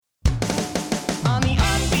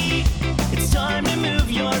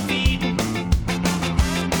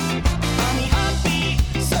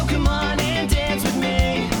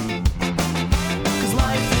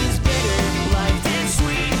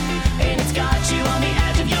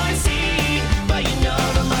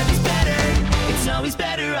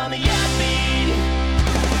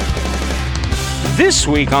This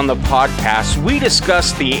week on the podcast, we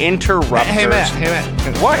discuss the interrupters. Hey Matt.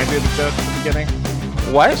 What? Can I do the joke at the beginning?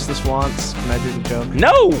 What? Just this once. Can I do the joke?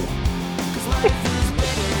 No!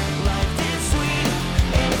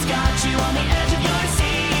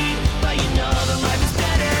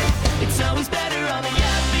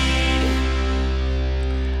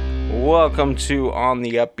 Welcome to On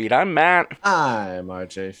the Upbeat. I'm Matt. I'm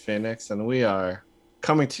RJ Phoenix, and we are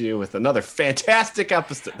coming to you with another fantastic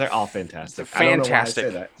episode. They're all fantastic. Fantastic. I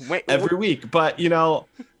don't know why I say that every week, but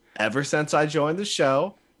ever since I joined the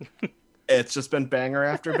show, it's just been banger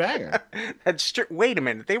after banger. That's true. Wait a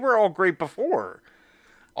minute. They were all great before.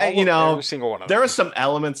 Every single one of there them. were some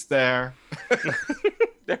elements there.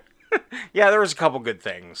 Yeah, there was a couple good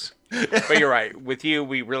things. But you're right. With you,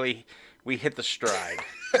 we hit the stride.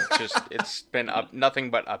 It's been nothing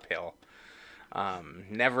but uphill.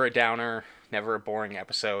 Never a downer, never a boring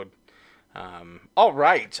episode. All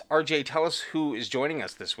right, RJ, tell us who is joining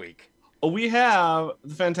us this week. We have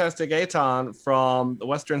the fantastic Eitan from the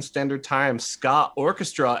Western Standard Time Ska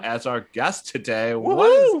Orchestra as our guest today.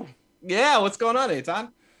 Woo! What's going on,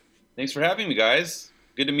 Eitan? Thanks for having me, guys.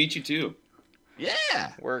 Good to meet you too.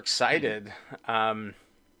 Yeah, We're excited. I'm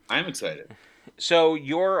excited. So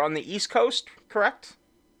you're on the East Coast, correct?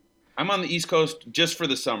 I'm on the East Coast just for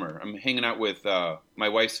the summer. I'm hanging out with my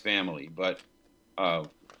wife's family, but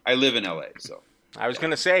I live in LA, so. I was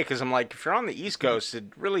going to say, because I'm like, if you're on the East Coast, it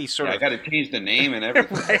really sort I of... got to change the name and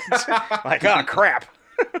everything. Like, oh, crap.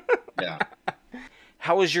 Yeah.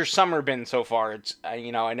 How has your summer been so far? It's I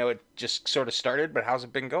know it just sort of started, but how's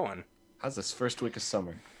it been going? how's this first week of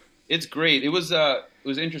summer? It's great. It was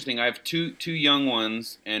interesting. I have two young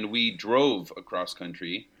ones, and we drove across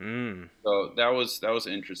country. So that was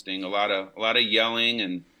interesting. A lot of yelling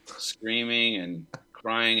and screaming and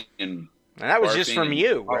crying and that was just from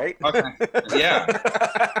you, right? Yeah.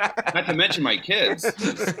 Not to mention my kids.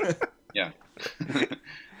 Yeah.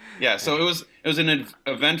 Yeah. So it was an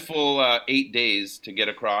eventful 8 days to get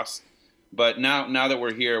across, but now that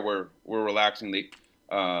we're here, we're relaxing.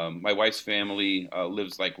 My wife's family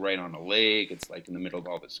lives like right on a lake. It's like in the middle of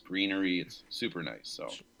all this greenery. It's super nice. So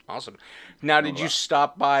Awesome. Now, did you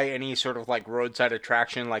stop by any sort of like roadside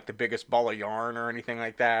attraction, like the biggest ball of yarn or anything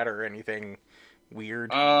like that, or anything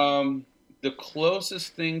weird? The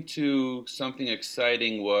closest thing to something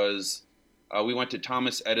exciting was we went to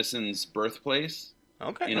Thomas Edison's birthplace.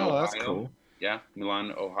 Okay. In Ohio. That's cool. Yeah,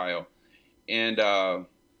 Milan, Ohio, and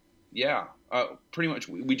pretty much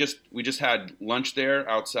we just had lunch there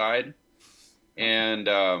outside, and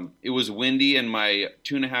it was windy, and my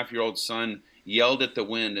 2.5-year-old son yelled at the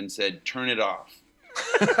wind and said, "Turn it off."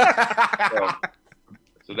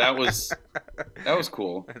 So that was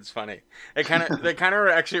cool. That's funny. That kind of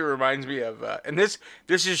actually reminds me of, and this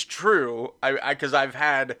is true. Because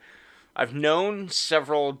I've known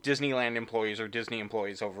several Disneyland employees or Disney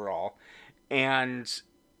employees overall, and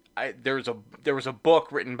there was a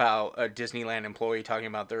book written about a Disneyland employee talking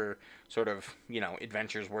about their sort of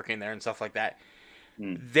adventures working there and stuff like that.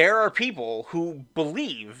 There are people who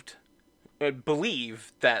believe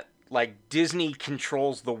that like Disney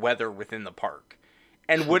controls the weather within the park,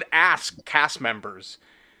 and would ask cast members,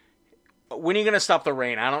 "When are you gonna stop the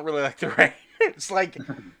rain? I don't really like the rain." It's like,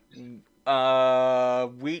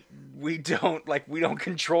 we don't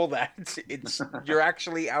control that. It's you're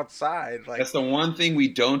actually outside. Like That's the one thing we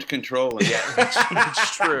don't control.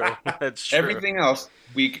 it's true. That's true. Everything else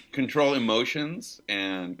we control emotions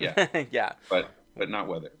and Yeah. but not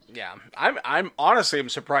weather. Yeah, I'm honestly I'm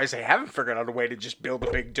surprised they haven't figured out a way to just build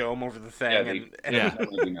a big dome over the thing.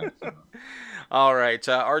 All right,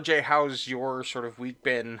 RJ, how's your sort of week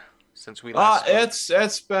been since we last spoke?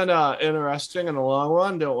 It's been interesting in the long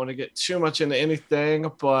run. Don't want to get too much into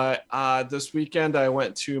anything, but this weekend I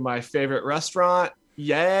went to my favorite restaurant.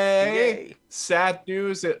 Yay! Sad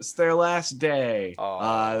news, it's their last day.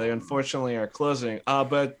 They unfortunately are closing.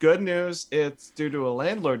 But good news, it's due to a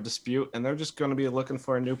landlord dispute, and they're just going to be looking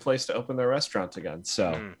for a new place to open their restaurant again.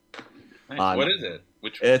 So, Nice. What is it?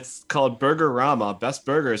 It's called Burger Rama, best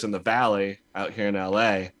burgers in the Valley out here in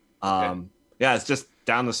LA. Yeah, it's just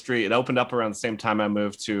down the street. It opened up around the same time I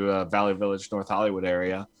moved to Valley Village, North Hollywood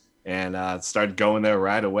area, and started going there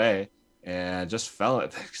right away. And just felt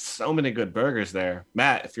it. So many good burgers there.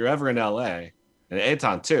 Matt, if you're ever in LA, and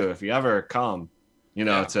Eitan too, if you ever come, to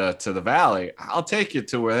the Valley, I'll take you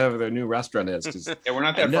to wherever their new restaurant is. Yeah, we're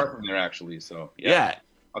not that far from there actually. So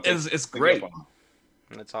it's great.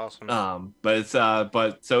 That's awesome. But so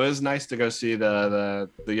it was nice to go see the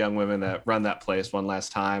young women that run that place one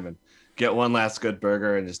last time and get one last good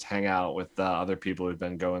burger and just hang out with other people who've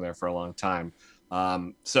been going there for a long time.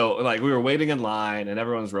 So like we were waiting in line and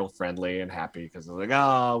everyone's real friendly and happy because they're like,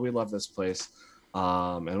 oh, we love this place.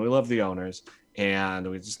 And we love the owners. And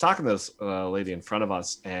we were just talking to this lady in front of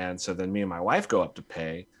us. And so then me and my wife go up to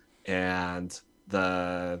pay, and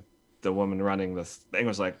the woman running this thing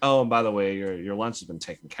was like, oh, and by the way, your lunch has been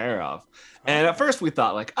taken care of. And at first we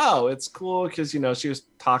thought like, oh, it's cool because, she was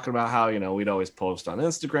talking about how, we'd always post on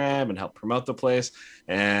Instagram and help promote the place.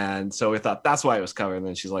 And so we thought that's why it was covered. And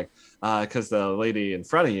then she's like, because the lady in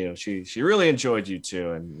front of you, she really enjoyed you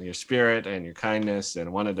too, and your spirit and your kindness,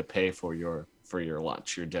 and wanted to pay for your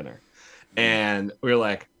lunch, your dinner. And we were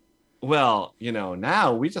like, well,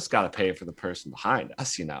 now we just got to pay for the person behind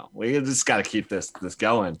us. We just got to keep this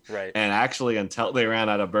going. Right. And actually, until they ran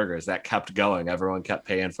out of burgers, that kept going. Everyone kept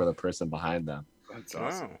paying for the person behind them. That's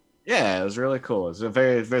awesome. Wow. Yeah, it was really cool. It's a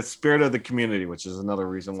the spirit of the community, which is another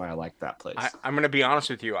reason why I like that place. I'm going to be honest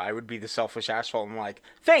with you. I would be the selfish asshole. I'm like,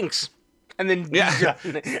 thanks. And then, nope.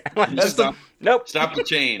 Stop the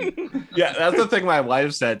chain. Yeah, that's the thing my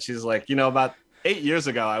wife said. She's like, about 8 years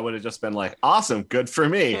ago, I would have just been like, awesome, good for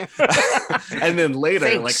me. And then later,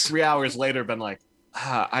 Thanks. like 3 hours later, been like,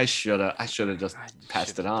 I should have just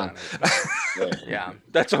passed it on. Yeah,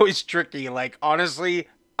 that's always tricky. Like, honestly,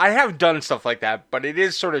 I have done stuff like that, but it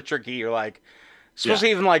is sort of tricky. You're like, especially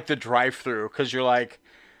even like the drive-through, because you're like,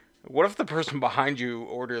 what if the person behind you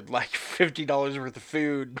ordered like $50 worth of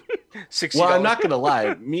food, $60? Well, I'm not gonna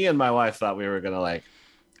lie. Me and my wife thought we were gonna like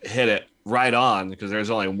hit it right on because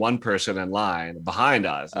there's only one person in line behind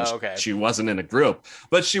us. Oh, okay. She wasn't in a group,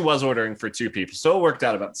 but she was ordering for 2 people, so it worked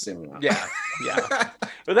out about the same amount. Yeah.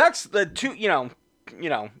 But that's the two.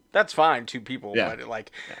 That's fine, 2 people. Yeah. But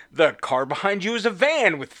like, the car behind you is a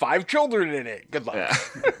van with 5 children in it. Good luck. Yeah.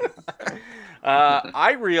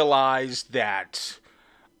 I realized that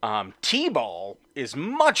T-ball is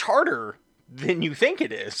much harder than you think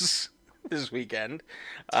it is this weekend.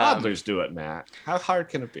 Toddlers do it, Matt. How hard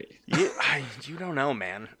can it be? You don't know,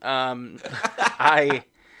 man.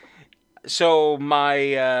 So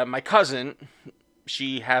my cousin,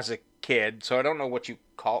 she has a kid, so I don't know what you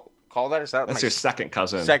call that. Is that That's your second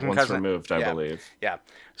cousin? Second once cousin. removed, I believe. Yeah.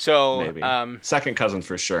 So Maybe. Second cousin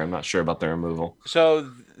for sure. I'm not sure about the removal. So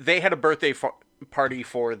they had a birthday party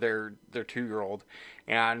for their 2-year-old,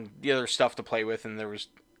 and the other stuff to play with, and there was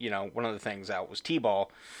one of the things out was T-ball.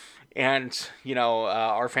 And,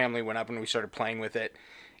 our family went up and we started playing with it.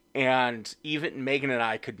 And even Megan and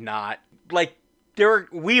I could not, like,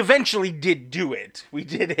 we eventually did do it. We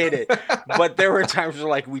did hit it. But there were times where,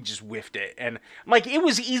 like, we just whiffed it. And, like, it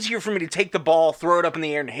was easier for me to take the ball, throw it up in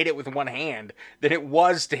the air, and hit it with one hand than it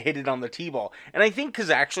was to hit it on the T-ball. And I think because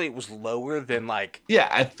actually it was lower than, like... Yeah,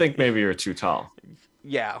 I think maybe you're too tall.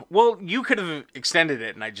 Yeah. Well, you could have extended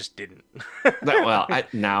it, and I just didn't. Well,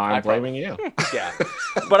 now I'm blaming you. Yeah.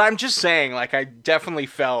 But I'm just saying, like, I definitely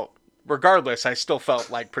felt... Regardless, I still felt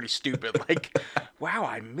like pretty stupid. Like, wow,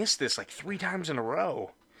 I missed this like 3 times in a row.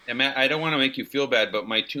 And Matt, I don't want to make you feel bad, but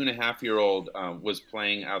my 2.5-year-old was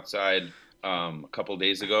playing outside a couple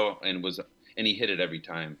days ago and he hit it every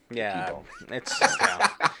time. Yeah, it's.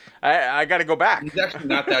 I got to go back. He's actually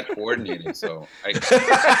not that coordinated, so.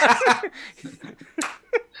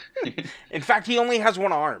 In fact, he only has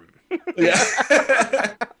one arm. Yeah.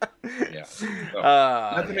 Yeah. So,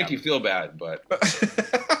 not to make you feel bad, but.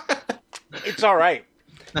 It's all right.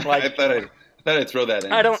 Like, I thought I'd throw that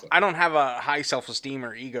in. I don't have a high self-esteem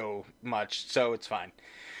or ego much, so it's fine.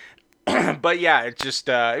 But yeah, it just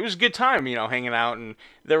it was a good time, hanging out, and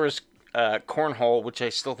there was cornhole, which I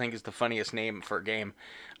still think is the funniest name for a game.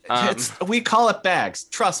 We call it bags.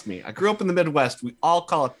 Trust me. I grew up in the Midwest. We all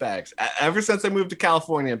call it bags. Ever since I moved to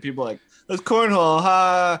California, people are like, "That's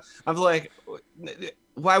cornhole." I'm like,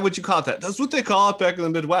 why would you call it that? That's what they call it back in the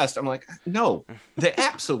Midwest. I'm like, no, they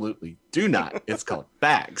absolutely do not. It's called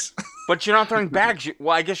bags. But you're not throwing bags.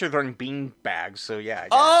 Well, I guess you're throwing bean bags. So yeah.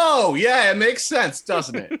 Oh yeah, it makes sense,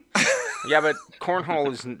 doesn't it? Yeah, but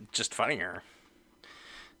cornhole is just funnier.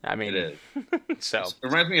 I mean, it is. So it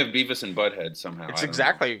reminds me of Beavis and Butthead somehow. It's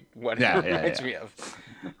exactly what it reminds me of.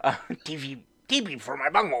 TP for my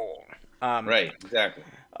bunghole. Right, exactly.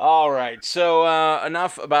 All right, so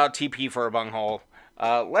enough about TP for a bunghole.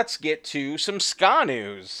 Let's get to some ska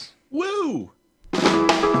news. Woo! Rude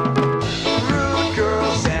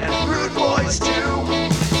girls and rude boys too.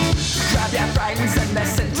 Grab your friends and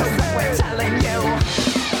listen to what we're telling you.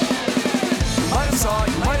 I'm sorry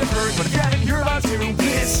you might have heard, but if you haven't, you're about to.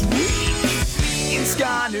 This week in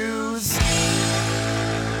ska news.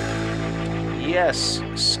 Yes,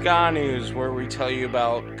 ska news, where we tell you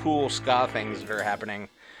about cool ska things that are happening.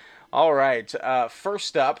 All right,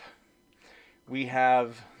 first up, we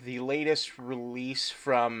have the latest release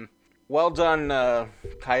from Well Done,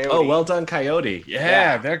 Coyote. Oh, Well Done, Coyote.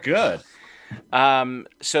 Yeah, they're good.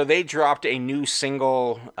 So they dropped a new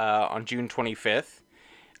single on June 25th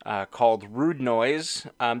called Rude Noise.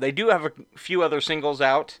 They do have a few other singles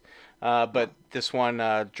out, but this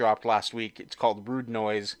one dropped last week. It's called Rude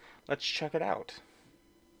Noise. Let's check it out.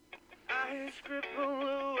 I scribble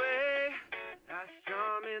away, I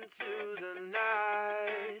storm into the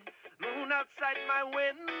night. Moon outside my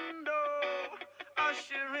window,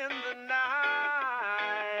 usher in the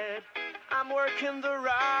night. I'm working the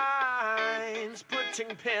rhymes,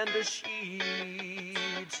 putting pen to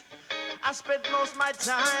sheet. I spend most my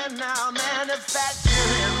time now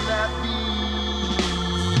manufacturing that beat.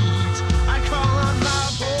 I call on my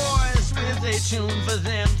boys with a tune for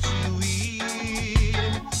them to eat.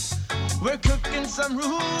 We're cooking some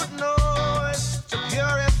rude noise to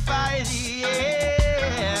purify the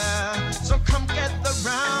air. So come get the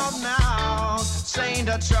round now, Saint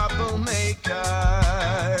a troublemaker.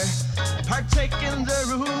 Partake in the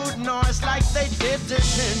rude noise like they did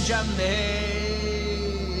this in Jamaica.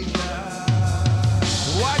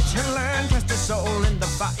 Watch and learn, trust the soul in the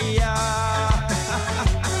fire.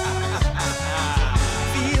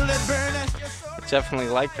 Feel it burn as your soul. Definitely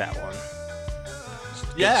like that one.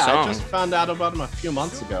 Yeah, song. I just found out about them a few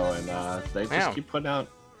months ago, and they just Yeah. keep putting out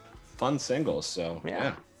fun singles. So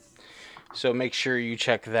yeah. So make sure you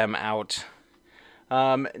check them out.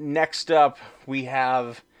 Next up, we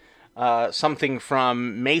have something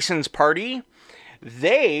from Mason's Party.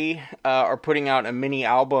 They are putting out a mini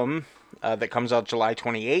album that comes out July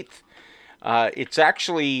 28th. It's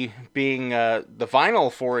actually being, the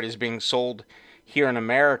vinyl for it is being sold here in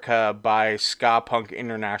America by Ska Punk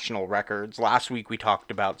International Records. Last week we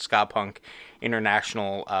talked about Ska Punk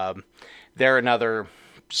International. They're another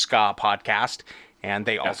ska podcast, and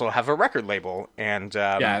they also have a record label. And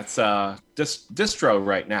It's distro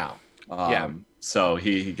right now. So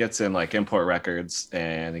he gets in like import records,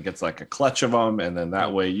 and he gets like a clutch of them, and then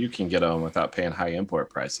that way you can get them without paying high import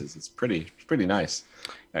prices. It's pretty nice,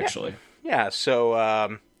 actually. Yeah, so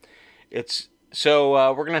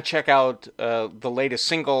we're gonna check out the latest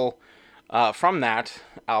single from that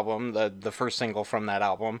album, the first single from that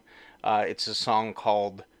album. It's a song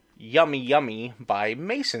called "Yummy Yummy" by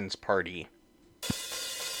Mason's Party.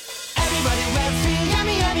 Everybody let's sing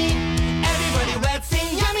yummy yummy. Everybody let's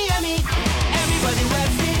sing yummy yummy. Everybody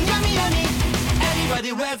let's sing yummy yummy.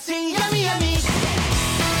 Everybody let's sing yummy yummy.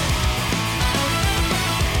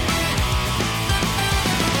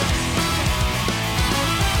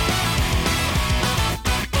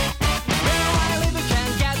 Where I live you can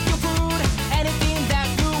get your food, anything that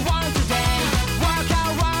you want today. Walk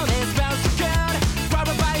around, it smells so good. Grab a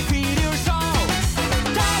bite, feed your soul.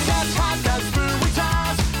 Tacos, hot dogs,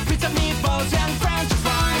 burritos, pizza, meatballs, and French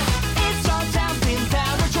fries. It's so tempting,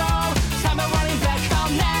 down the road. Summer running back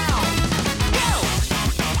home now. Go!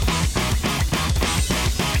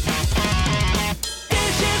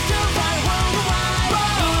 This is too far worldwide.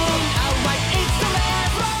 Alright, it's the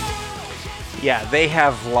last. Yeah, they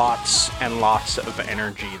have lots and lots of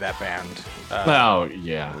energy. That band. Oh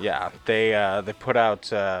yeah. Yeah, they put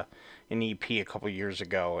out an EP a couple years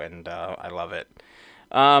ago, and I love it.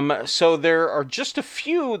 So there are just a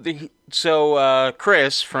few.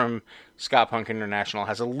 Chris from Ska Punk International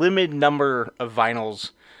has a limited number of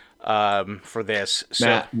vinyls for this.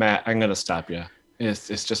 So Matt, I'm gonna stop you.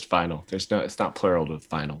 It's just vinyl. It's not plural with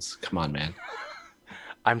vinyls. Come on, man.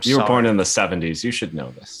 I'm You sorry. were born in the 70s. You should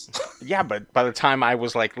know this. Yeah, but by the time I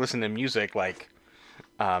was like listening to music, like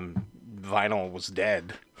vinyl was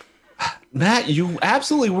dead. Matt, you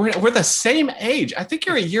absolutely we're the same age. I think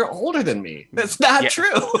you're a year older than me. That's not Yeah.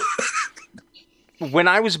 true. When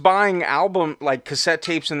I was buying like cassette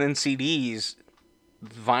tapes and then CDs,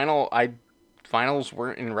 vinyls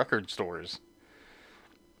weren't in record stores.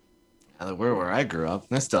 Where I grew up,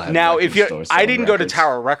 I still had. Now, record if you, stores I selling didn't go to records.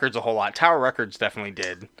 Tower Records a whole lot. Tower Records definitely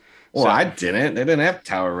did. Well, So- I didn't. They didn't have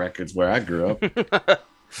Tower Records where I grew up.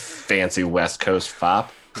 Fancy West Coast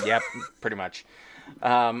fop. Yep, pretty much.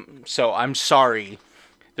 So I'm sorry.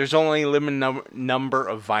 There's only a limited number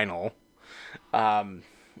of vinyl.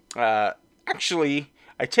 Actually,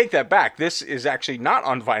 I take that back. This is actually not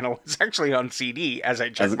on vinyl. It's actually on CD. As I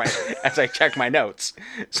check my notes.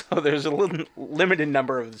 So there's a limited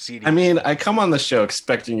number of the CDs. I mean, I come on the show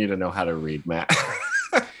expecting you to know how to read, Matt.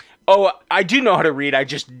 Oh, I do know how to read. I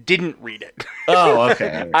just didn't read it. Oh,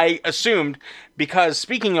 okay. I assumed, because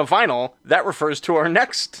speaking of vinyl, that refers to our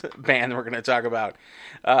next band we're going to talk about,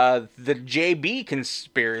 the JB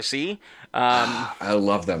Conspiracy. I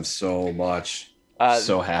love them so much.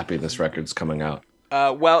 So happy this record's coming out.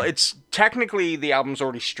 Well, it's technically the album's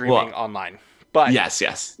already streaming online, But Yes.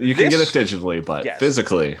 You can get it This- digitally, but Yes.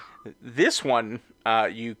 physically, this one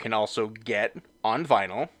you can also get on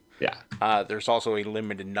vinyl. yeah. There's also a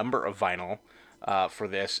limited number of vinyl for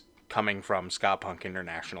this coming from Ska Punk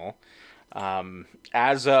International.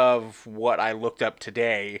 As of what I looked up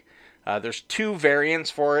today, there's 2 variants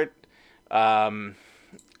for it. A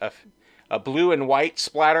blue and white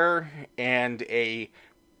splatter and a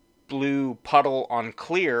blue puddle on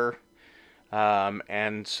clear.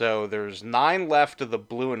 And so there's 9 left of the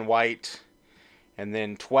blue and white, and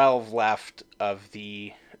then 12 left of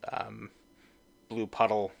the blue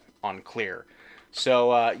puddle on clear.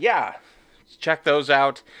 So yeah, check those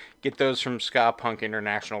out. Get those from Ska Punk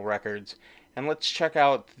International Records, and let's check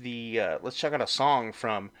out a song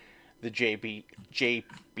from the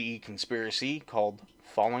JB Conspiracy called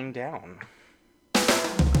 "Falling Down."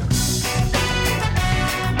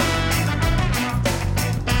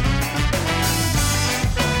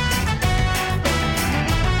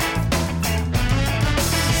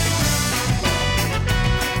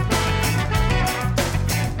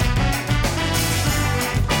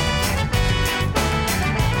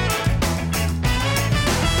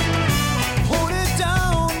 Hold it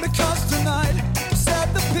down because tonight we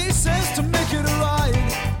set the pieces to make it right.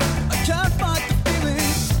 I can't fight the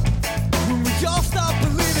feeling when we all stop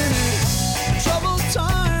believing it. Troubled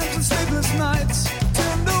times and sleepless nights,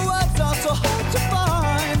 tender words are so hard to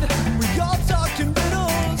find. We all talk in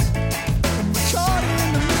riddles and we're caught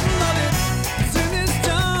in the middle of it. Sin is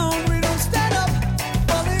down, we don't stand up,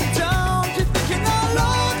 falling down, keep thinking our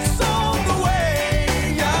Lord's on the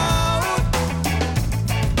way out.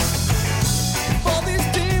 If all these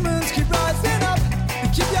demons keep rising up, then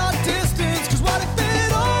keep your distance, 'cause what if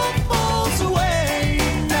it all falls away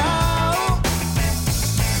now?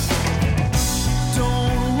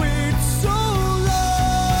 Don't wait so long.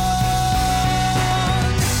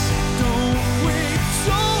 Don't wait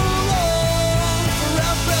so long for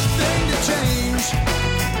everything to change.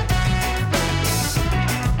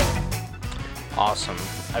 Awesome.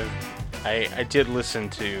 I did listen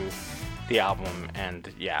to the album,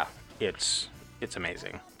 and yeah, it's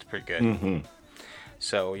amazing. It's pretty good.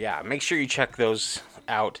 So yeah, make sure you check those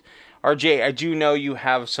out. RJ, I do know you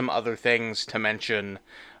have some other things to mention.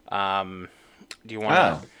 Do you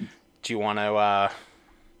want to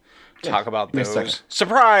talk about give me a second. those?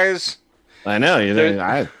 Surprise! I know you. There-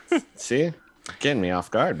 I see, getting me off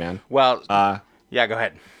guard, man. Well, yeah, go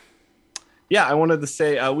ahead. Yeah, I wanted to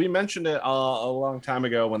say we mentioned it a long time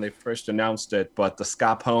ago when they first announced it, but the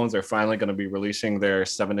Ska Pones are finally going to be releasing their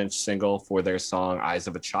 7-inch single for their song "Eyes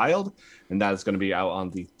of a Child," and that is going to be out on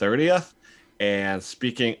the 30th. And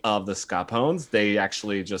speaking of the Ska Pones, they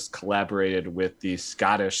actually just collaborated with the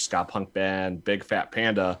Scottish ska punk band Big Fat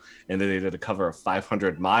Panda, and they did a cover of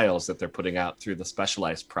 500 Miles that they're putting out through the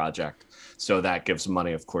Specialized project. So that gives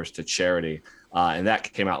money, of course, to charity. And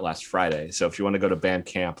that came out last Friday. So if you want to go to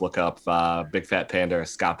Bandcamp, look up Big Fat Panda or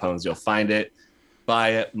Ska Pones, you'll find it. Buy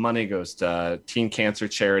it. Money goes to teen cancer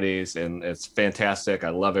charities, and it's fantastic. I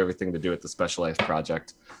love everything to do with the Specialized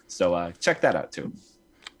project. So check that out too.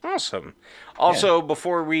 Awesome. Also,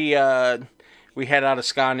 before we head out of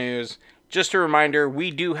Ska News, just a reminder,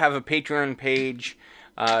 we do have a Patreon page.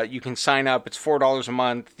 You can sign up. It's $4 a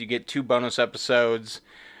month. You get 2 bonus episodes.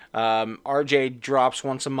 RJ drops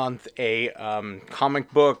once a month a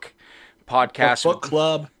comic book podcast. Book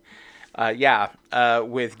club.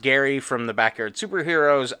 With Gary from the Backyard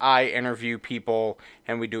Superheroes. I interview people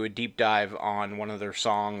and we do a deep dive on one of their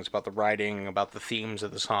songs, about the writing, about the themes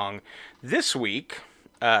of the song. This week,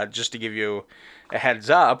 just to give you a heads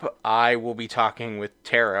up, I will be talking with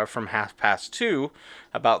Tara from Half Past Two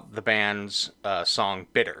about the band's song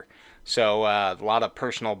Bitter. So a lot of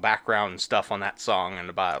personal background stuff on that song and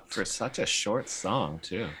about... For such a short song,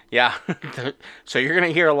 too. Yeah. So you're going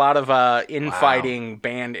to hear a lot of infighting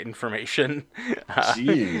band information.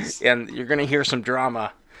 Jeez. And you're going to hear some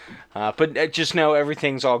drama. But just know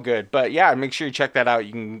everything's all good. But yeah, make sure you check that out.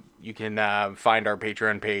 You can find our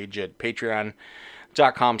Patreon page at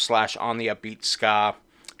patreon.com/ontheupbeatska.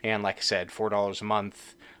 And like I said, $4 a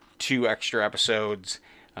month, 2 extra episodes,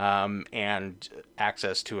 and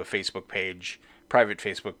access to a Facebook page, private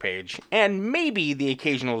Facebook page, and maybe the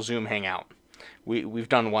occasional Zoom hangout. We've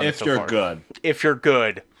done one If so you're far. good. If you're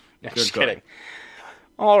good. Just good. kidding.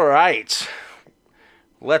 All right.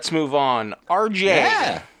 Let's move on. RJ.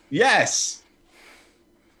 Yeah. Yes.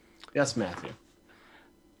 Yes, Matthew.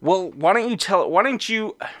 Well, why don't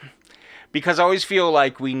you, because I always feel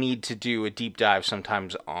like we need to do a deep dive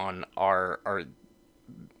sometimes on our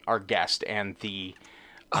guest and the...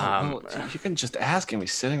 Well, you can just ask him.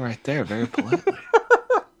 He's sitting right there very politely.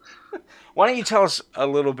 Why don't you tell us a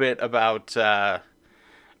little bit about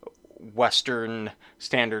Western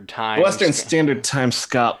Standard Time? Western Standard Time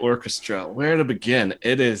ska orchestra. Where to begin?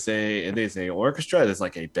 It is a orchestra. It is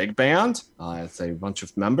like a big band. It's a bunch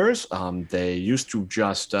of members. They used to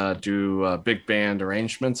just do big band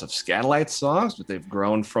arrangements of Scatolites songs, but they've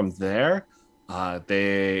grown from there.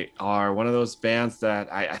 They are one of those bands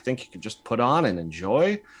that I think you can just put on and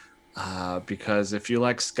enjoy, because if you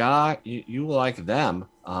like ska, you will like them.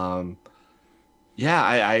 Yeah,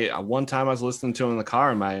 I one time I was listening to him in the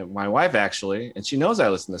car, and my wife actually, and she knows I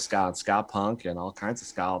listen to ska and ska punk and all kinds of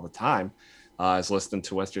ska all the time. I was listening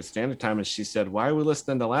to Western Standard Time, and she said, "Why are we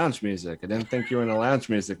listening to lounge music? I didn't think you were in a lounge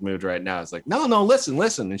music mood right now." I was like, "No, no,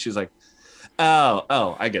 listen," and she's like,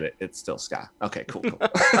 "Oh, I get it. It's still ska. Okay, cool."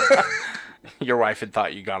 Your wife had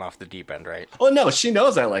thought you got off the deep end, right? Well, no, she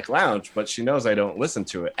knows I like lounge, but she knows I don't listen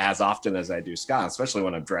to it as often as I do ska, especially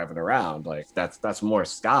when I'm driving around. Like that's more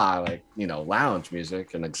ska, like, lounge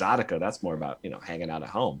music, and exotica. That's more about, hanging out at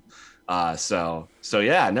home. So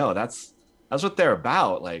yeah, no, that's what they're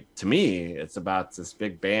about. Like, to me, it's about this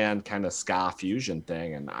big band kind of ska fusion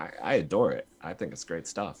thing, and I adore it. I think it's great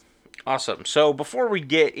stuff. Awesome. So before we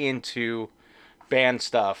get into band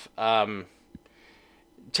stuff,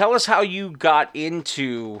 tell us how you got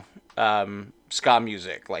into ska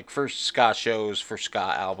music, like first ska shows, first ska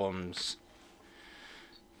albums.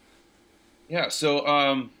 Yeah,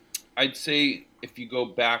 so I'd say if you go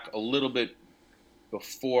back a little bit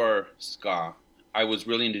before ska, I was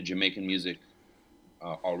really into Jamaican music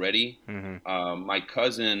already. Mm-hmm. My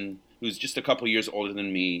cousin, who's just a couple years older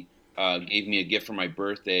than me, gave me a gift for my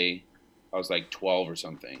birthday. I was like 12 or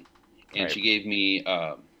something, and Right. she gave me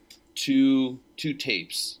two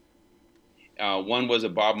tapes. One was a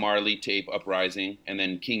Bob Marley tape, Uprising, and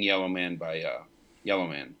then King Yellowman by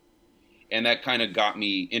Yellowman. And that kind of got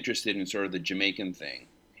me interested in sort of the Jamaican thing.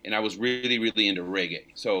 And I was really, really into reggae.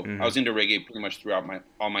 So I was into reggae pretty much throughout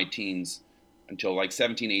all my teens until like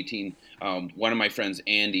 17, 18. One of my friends,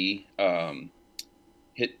 Andy,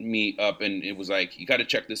 hit me up, and it was like, "You got to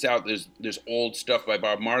check this out. There's old stuff by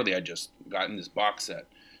Bob Marley. I just got in this box set."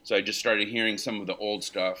 So I just started hearing some of the old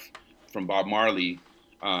stuff from Bob Marley,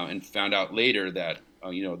 and found out later that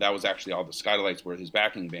that was actually all the Skylights were his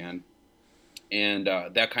backing band, and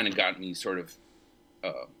that kind of got me sort of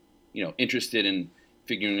interested in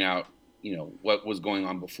figuring out what was going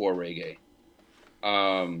on before reggae.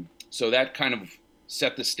 So that kind of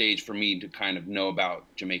set the stage for me to kind of know about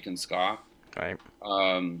Jamaican ska. Right.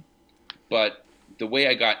 But the way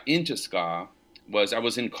I got into ska was I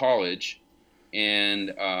was in college, and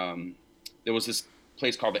there was this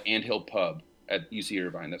place called the Anthill Pub at UC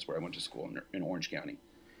Irvine. That's where I went to school in Orange County.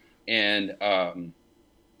 And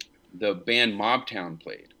the band Mobtown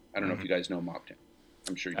played. I don't know if you guys know Mobtown.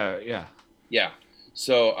 I'm sure you do. Yeah. Yeah.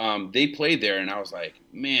 So they played there, and I was like,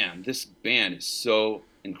 man, this band is so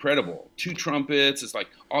incredible. 2 trumpets, it's like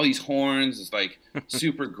all these horns, it's like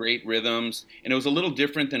super great rhythms. And it was a little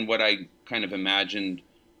different than what I kind of imagined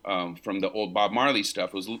from the old Bob Marley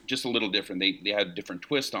stuff. It was just a little different. They had a different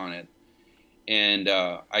twist on it. And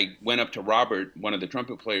I went up to Robert, one of the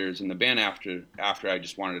trumpet players in the band, after I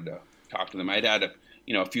just wanted to talk to them. I'd had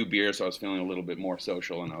a few beers, so I was feeling a little bit more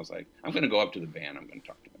social, and I was like, I'm going to go up to the band. I'm going to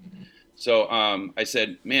talk to them. So I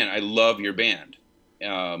said, "Man, I love your band.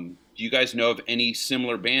 Do you guys know of any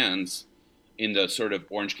similar bands in the sort of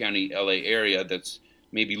Orange County, LA area that's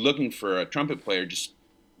maybe looking for a trumpet player? Just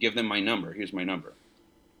give them my number. Here's my number."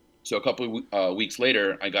 So a couple of weeks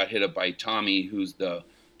later, I got hit up by Tommy, who's the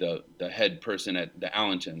head person at the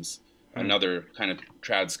Allentons, another kind of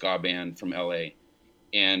trad ska band from LA.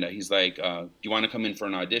 And he's like, "Do you want to come in for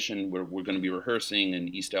an audition? We're going to be rehearsing in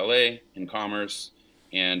East LA, in Commerce,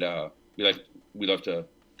 and we'd love to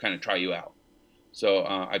kind of try you out." So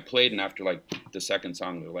I played, and after like the second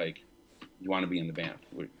song, they're like, "You want to be in the band?"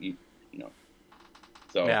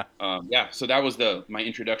 So Yeah. so that was my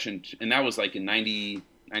introduction, and that was like in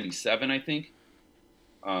 97, I think,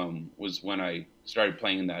 was when I started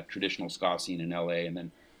playing in that traditional ska scene in LA, and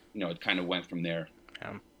then it kind of went from there.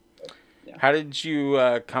 Yeah. Yeah. How did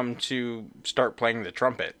you come to start playing the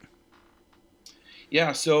trumpet?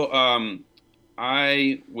 Yeah, so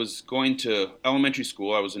I was going to elementary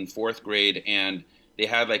school. I was in 4th grade, and they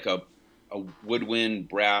had like a woodwind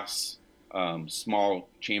brass small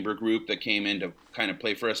chamber group that came in to kind of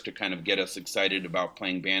play for us, to kind of get us excited about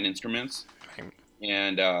playing band instruments. Right.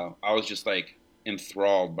 And I was just like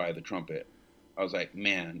enthralled by the trumpet. I was like,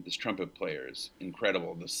 man, this trumpet player is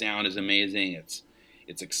incredible. The sound is amazing. It's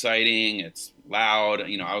exciting. It's loud.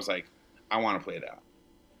 I was like, I want to play that.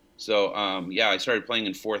 So I started playing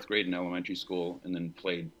in 4th grade in elementary school, and then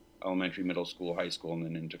played elementary, middle school, high school, and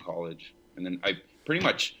then into college. And then I pretty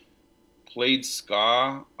much played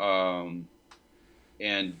ska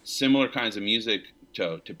and similar kinds of music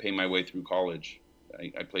to pay my way through college.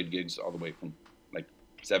 I played gigs all the way from like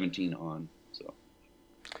 17 on.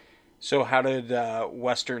 So how did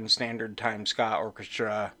Western Standard Time Ska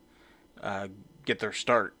Orchestra get their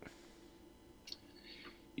start?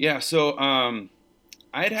 Yeah, so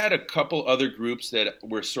I'd had a couple other groups that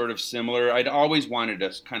were sort of similar. I'd always wanted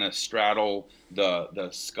to kind of straddle the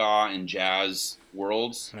ska and jazz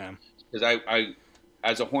worlds. Yeah. Because I,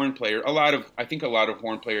 as a horn player, I think a lot of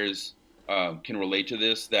horn players can relate to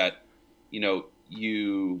this, that,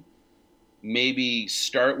 you maybe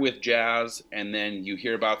start with jazz and then you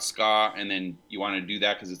hear about ska and then you want to do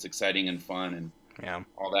that because it's exciting and fun and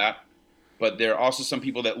all that. But there are also some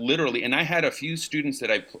people that literally, and I had a few students that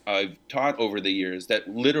I've taught over the years that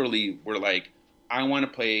literally were like, I want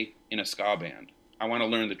to play in a ska band. I want to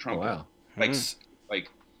learn the trumpet. Oh, wow. Like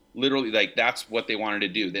literally, like that's what they wanted to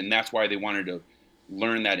do. Then that's why they wanted to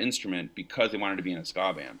learn that instrument, because they wanted to be in a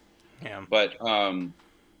ska band. Yeah. But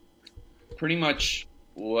pretty much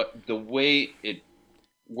the way it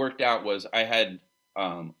worked out was I had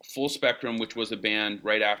Full Spectrum, which was a band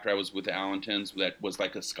right after I was with the Allentons, that was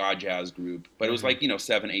like a ska jazz group, but it was like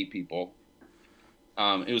 7-8 people.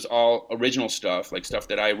 It was all original stuff, like stuff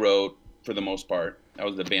that I wrote for the most part. I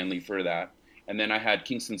was the band lead for that. And then I had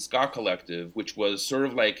Kingston Ska Collective, which was sort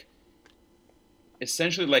of like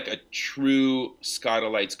essentially like a true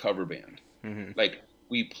Ska-Delights cover band. Mm-hmm. Like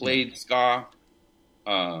we played ska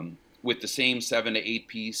with the same 7 to 8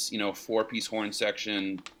 piece, 4-piece horn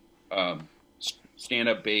section,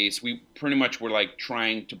 stand-up bass. We pretty much were like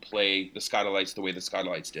trying to play the Ska-Delights the way the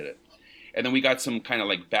Ska-Delights did it. And then we got some kind of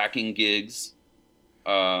like backing gigs,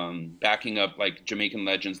 backing up like Jamaican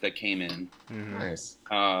legends that came in. Mm-hmm. Nice.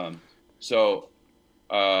 So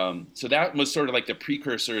that was sort of like the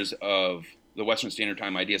precursors of the Western Standard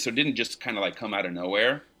Time idea. So it didn't just kind of like come out of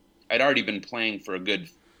nowhere. I'd already been playing for a good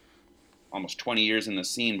almost 20 years in the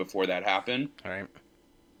scene before that happened. All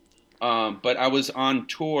right. But I was on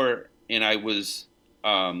tour, and I was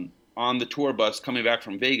on the tour bus coming back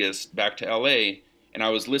from Vegas back to LA, and I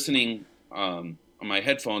was listening on my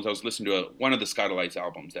headphones. I was listening to one of the Ska-Delights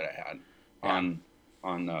albums that I had on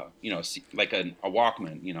like a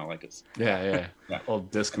Walkman, like it's old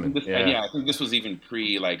Discman. I think this was even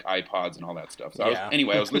pre like iPods and all that stuff. So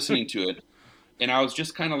I was listening to it, and I was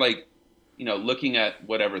just kind of like, looking at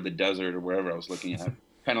whatever, the desert or wherever I was looking at,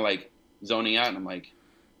 kind of like zoning out, and I'm like,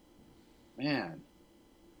 man,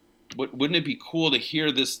 wouldn't it be cool to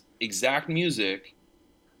hear this exact music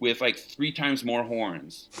with like 3 times more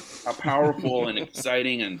horns? How powerful and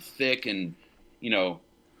exciting and thick and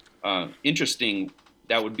interesting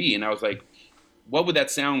that would be. And I was like, what would that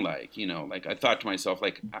sound like? Like I thought to myself,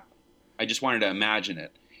 like I just wanted to imagine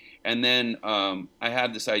it. And then I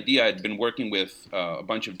had this idea. I'd been working with a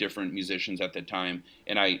bunch of different musicians at the time,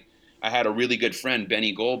 and I had a really good friend,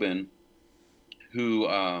 Benny Golbin, who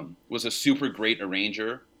was a super great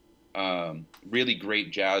arranger, really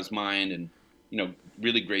great jazz mind, and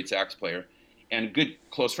really great sax player, and a good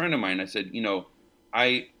close friend of mine. I said,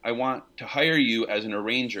 I want to hire you as an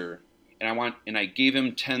arranger, and I gave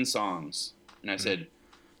him 10 songs, and I said,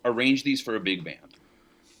 arrange these for a big band.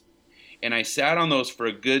 And I sat on those for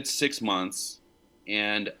a good 6 months,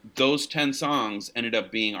 and those 10 songs ended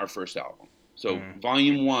up being our first album. So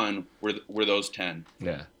volume 1 were those 10.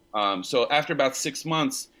 Yeah. So after about 6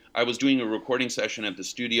 months, I was doing a recording session at the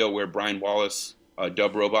studio where Brian Wallace,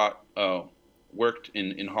 Dub Robot, worked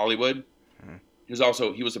in Hollywood. He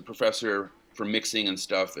was a professor for mixing and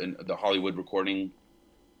stuff in the Hollywood recording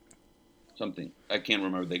something. I can't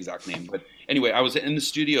remember the exact name, but anyway, I was in the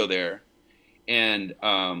studio there, and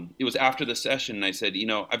it was after the session, and I said,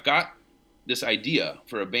 I've got this idea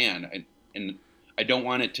for a band, and I don't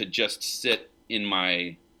want it to just sit in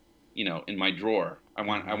my, in my drawer. I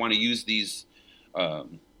want to use these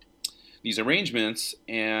arrangements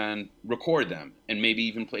and record them, and maybe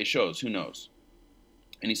even play shows. Who knows?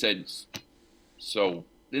 And he said, so,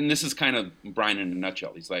 and this is kind of Brian in a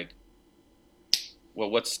nutshell. He's like, well,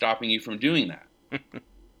 what's stopping you from doing that?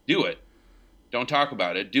 Do it. Don't talk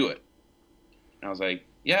about it. Do it. And I was like,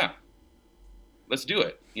 yeah, let's do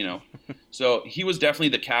it. So he was definitely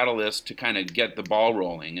the catalyst to kind of get the ball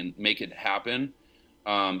rolling and make it happen.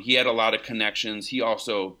 He had a lot of connections. He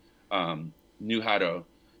also knew how to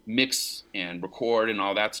mix and record and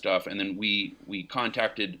all that stuff. And then we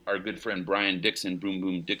contacted our good friend Brian Dixon, Boom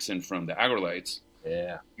Boom Dixon from the Agrolites.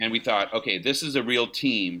 Yeah. And we thought, okay, this is a real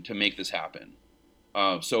team to make this happen.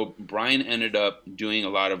 So Brian ended up doing a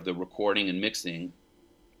lot of the recording and mixing.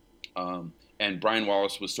 And and Brian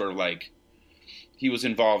Wallace was sort of like, he was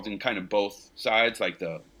involved in kind of both sides, like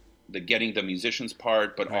the getting the musicians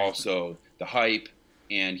part, but also the hype.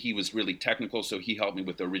 And he was really technical, so he helped me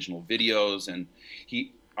with the original videos. And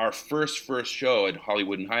our first show at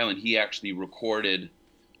Hollywood and Highland, he actually recorded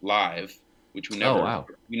live, which we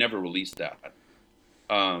never released that.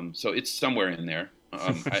 So it's somewhere in there.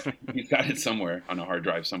 He's got it somewhere on a hard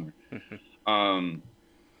drive somewhere.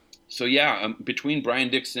 Between Brian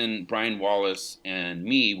Dixon, Brian Wallace, and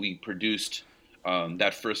me, we produced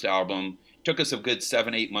that first album. It took us a good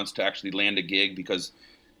 7-8 months to actually land a gig because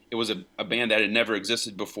it was a band that had never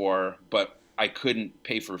existed before, but I couldn't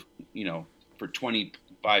pay for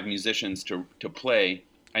 25 musicians to play.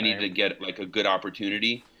 I needed to get like a good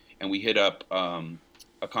opportunity, and we hit up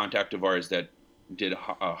a contact of ours that did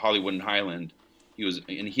Hollywood and Highland.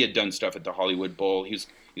 He had done stuff at the Hollywood Bowl. He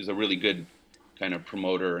was a really good kind of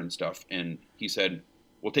promoter and stuff. And he said,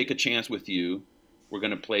 "We'll take a chance with you. We're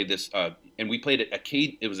going to play this." And we played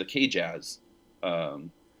it was a K-Jazz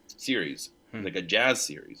series, like a jazz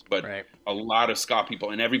series, but a lot of ska people,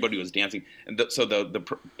 and everybody was dancing. And so the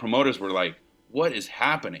promoters were like, "What is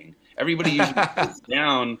happening?" Everybody usually sits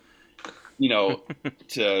down,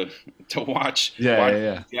 to watch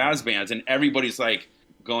jazz bands, and everybody's like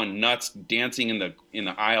going nuts, dancing in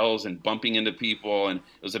the aisles and bumping into people, and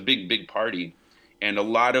it was a big party. And a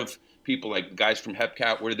lot of people, like guys from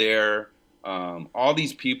Hepcat, were there. All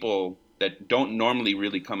these people that don't normally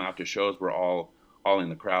really come out to shows were all in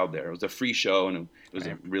the crowd there. It was a free show, and it was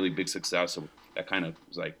a really big success. So that kind of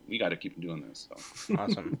was like, we got to keep doing this. So.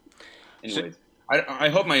 Awesome. Anyways, I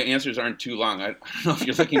hope my answers aren't too long. I don't know if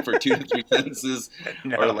you're looking for 2 to 3 sentences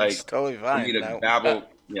or like it's totally fine. You to babble.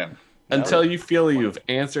 Yeah. Until you feel you've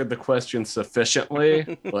answered the question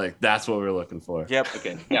sufficiently, like that's what we're looking for. Yep.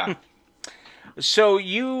 Okay. Yeah. So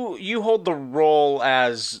you hold the role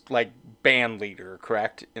as like band leader,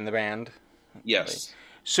 correct, in the band? Yes.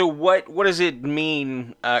 So what does it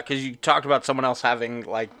mean? Because you talked about someone else having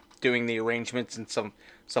like doing the arrangements and some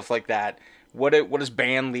stuff like that. What does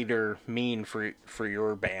band leader mean for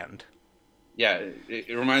your band? Yeah,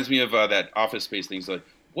 it reminds me of that Office Space thing. It's like,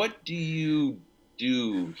 what do you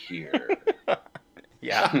do here?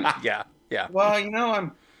 Yeah. Well,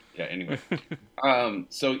 anyway.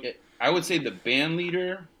 I would say the band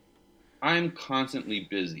leader, I'm constantly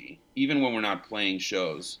busy, even when we're not playing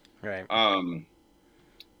shows. Right. I'm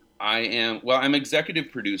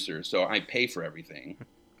executive producer, so I pay for everything.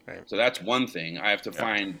 Right. So that's one thing. I have to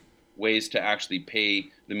find ways to actually pay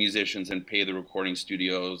the musicians and pay the recording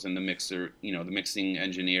studios and the mixer, the mixing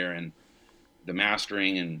engineer and the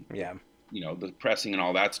mastering and the pressing and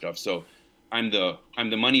all that stuff. So I'm the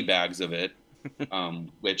money bags of it,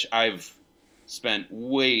 which I've spent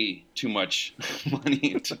way too much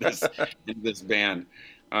money into this band.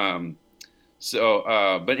 But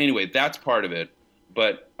anyway, that's part of it.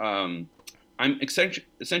 But I'm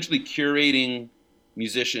essentially curating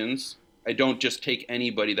musicians. I don't just take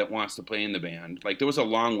anybody that wants to play in the band. Like there was a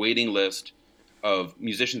long waiting list of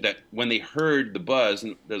musicians that when they heard the buzz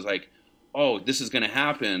and there's like, oh, this is going to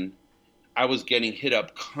happen, I was getting hit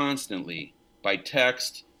up constantly by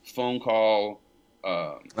text, phone call.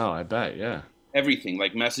 I bet, yeah. Everything,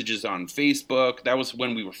 like messages on Facebook. That was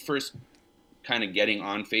when we were first kind of getting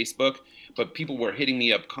on Facebook, but people were hitting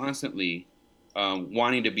me up constantly,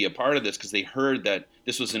 wanting to be a part of this because they heard that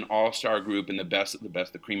this was an all-star group and the best of the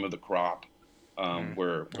best, the cream of the crop,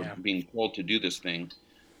 were being told to do this thing.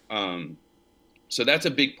 So that's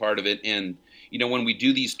a big part of it. And, when we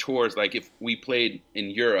do these tours, like if we played in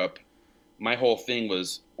Europe, my whole thing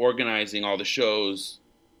was organizing all the shows,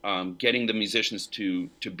 getting the musicians to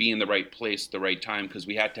be in the right place at the right time, because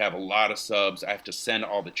we had to have a lot of subs. I have to send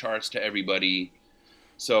all the charts to everybody.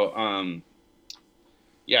 So,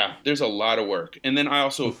 there's a lot of work. And then I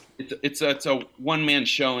also, it's a one-man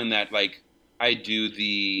show in that, like, I do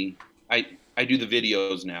the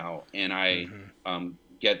videos now, and I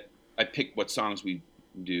pick what songs we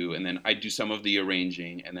do, and then I do some of the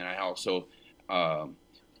arranging, and then I also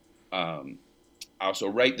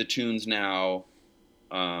write the tunes now.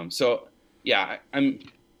 I'm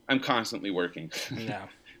constantly working. Yeah.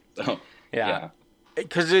 So,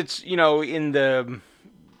 because it's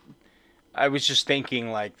I was just thinking,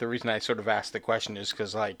 like, the reason I sort of asked the question is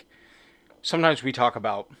because, like, sometimes we talk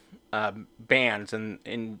about bands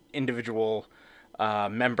and individual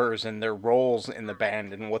members and their roles in the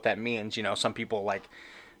band and what that means. Some people, like,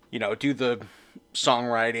 do the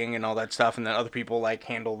songwriting and all that stuff, and then other people, like,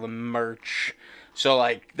 handle the merch. So,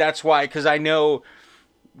 like, that's why, because I know,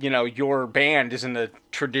 your band isn't a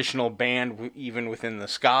traditional band even within the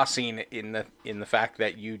ska scene in the fact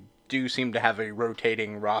that you do seem to have a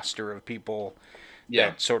rotating roster of people Yeah.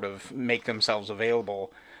 that sort of make themselves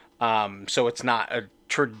available. So it's not a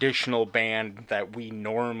traditional band that we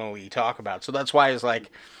normally talk about. So that's why it's like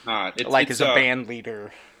It's as a band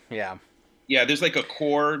leader. Yeah, Yeah, there's like a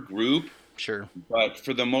core group, sure. but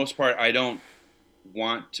for the most part, I don't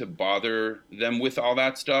want to bother them with all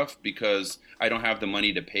that stuff because I don't have the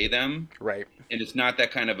money to pay them. Right. And it's not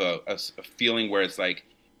that kind of a feeling where it's like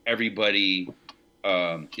everybody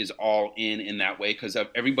is all in that way, because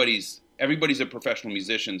everybody's a professional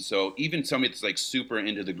musician. So even somebody that's like super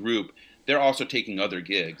into the group, they're also taking other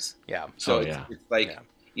gigs. Yeah. So Oh, it's, yeah. it's like, Yeah.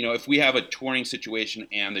 you know, if we have a touring situation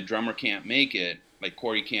and the drummer can't make it, like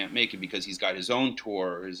Corey can't make it because he's got his own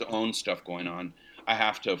tour or his own stuff going on, I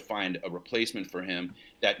have to find a replacement for him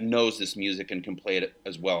that knows this music and can play it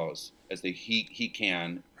as well as he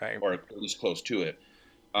can, Right. or at least close to it.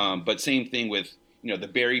 But same thing with, you know, the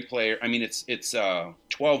Barry player. I mean, it's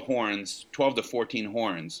 12 horns, 12 to 14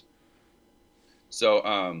 horns.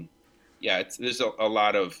 So yeah, there's a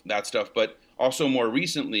lot of that stuff. But also more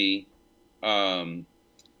recently,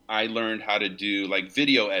 I learned how to do like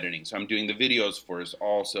video editing. So I'm doing the videos for us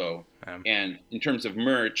also. And in terms of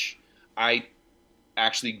merch, I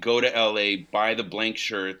actually go to LA, buy the blank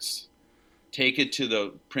shirts, take it to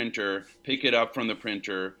the printer, pick it up from the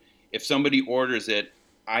printer. If somebody orders it,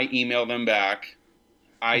 I email them back.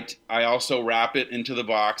 I also wrap it into the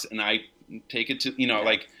box and I take it to, you know,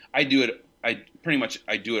 like I do it. I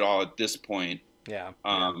do it all at this point. Yeah.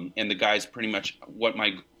 And the guys pretty much, what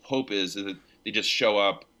my hope is that they just show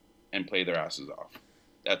up and play their asses off.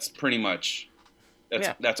 That's pretty much,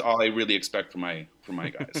 that's all I really expect from my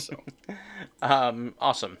guys. So.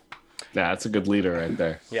 Awesome. Yeah, that's a good leader right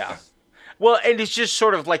there. Yeah. Well, and it's just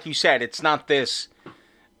sort of like you said, it's not this,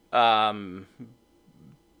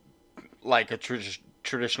 like a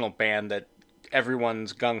traditional band that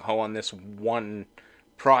everyone's gung ho on this one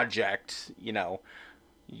project. You know,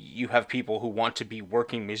 you have people who want to be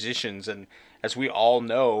working musicians, and as we all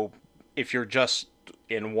know, if you're just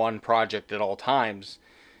in one project at all times,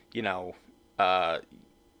 you know,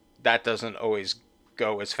 that doesn't always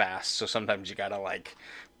go as fast. So sometimes you gotta like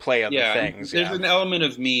play other things. There's an element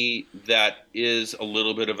of me that is a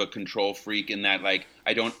little bit of a control freak in that, like,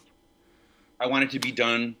 I want it to be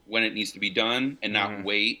done when it needs to be done and not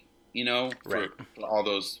wait, you know, for all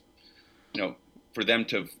those, you know, for them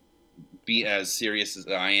to be as serious as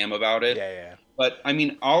I am about it. Yeah. But I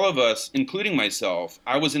mean, all of us, including myself,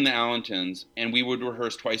 I was in the Allentons and we would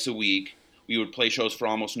rehearse twice a week. We would play shows for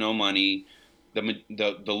almost no money. The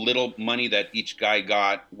little money that each guy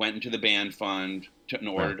got went into the band fund in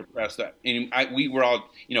order to press that. And we were all,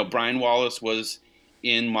 you know, Brian Wallace was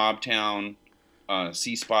in Mobtown,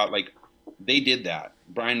 C Spot, like they did that.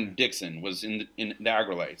 Brian Dixon was in the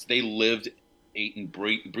Agrolites. They lived, ate, and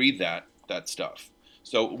breathed that stuff.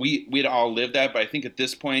 So we'd all lived that. But I think at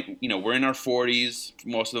this point, you know, we're in our 40s,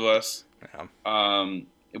 most of us. Yeah.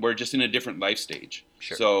 We're just in a different life stage.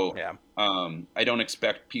 Sure. So yeah. I don't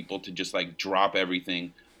expect people to just like drop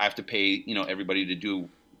everything. I have to pay, you know, everybody to do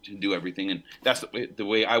everything, and that's the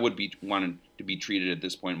way I would be wanted to be treated at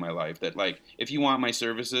this point in my life. That like, if you want my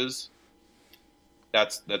services,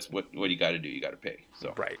 that's what you got to do. You got to pay.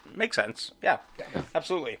 So Right, makes sense. Yeah.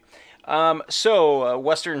 Absolutely. So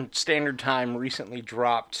Western Standard Time recently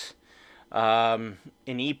dropped an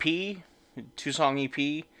EP, 2-song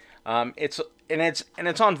EP. It's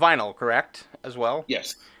on vinyl, correct, as well?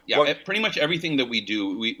 Yes. Yeah. Pretty much everything that we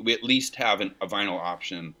do, we at least have a vinyl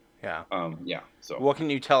option. Yeah. Yeah. So what can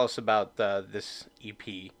you tell us about this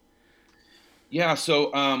EP? Yeah.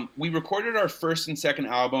 So we recorded our first and second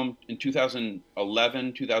album in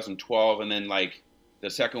 2011, 2012, and then like the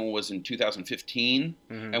second one was in 2015.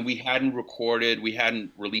 And we hadn't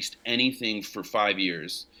released anything for 5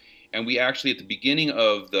 years. And we actually, at the beginning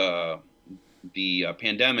of the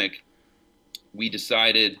pandemic, we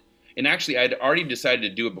decided, and actually I'd already decided to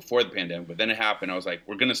do it before the pandemic, but then it happened. I was like,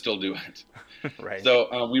 we're going to still do it. Right.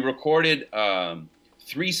 So we recorded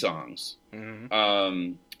 3 songs,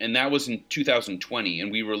 and that was in 2020,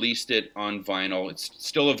 and we released it on vinyl. It's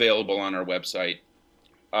still available on our website.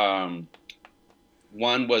 One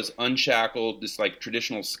was Unshackled, this like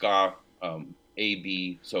traditional ska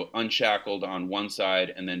A-B, so Unshackled on one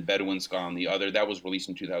side and then Bedouin Ska on the other. That was released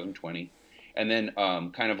in 2020. And then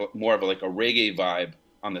kind of more of like a reggae vibe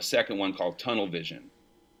on the second one called Tunnel Vision.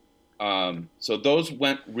 So those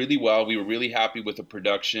went really well. We were really happy with the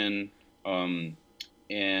production, and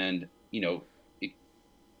you know,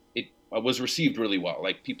 it was received really well.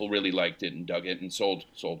 Like people really liked it and dug it and sold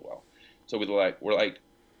well. So we're like,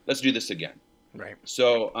 let's do this again. Right.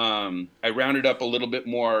 So I rounded up a little bit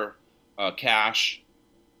more cash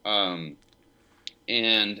And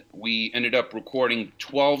we ended up recording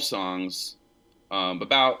 12 songs.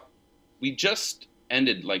 We just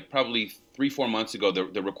ended like probably 3-4 months ago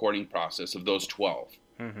the recording process of those 12.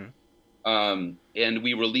 And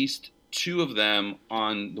we released 2 of them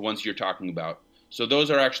on the ones you're talking about. So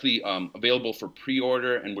those are actually available for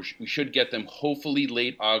pre-order, and we should get them hopefully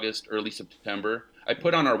late August, early September. I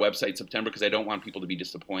put on our website September because I don't want people to be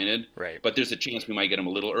disappointed. Right. But there's a chance we might get them a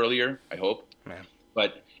little earlier, I hope. Yeah.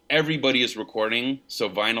 But everybody is recording, so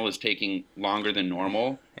vinyl is taking longer than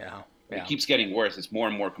normal. Yeah. It keeps getting worse. It's more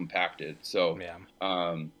and more compacted. So,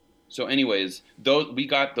 Yeah. So anyways, we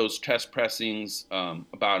got those test pressings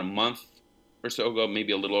about a month or so ago,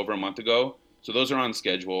 maybe a little over a month ago. So those are on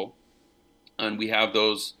schedule. And we have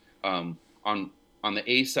those on the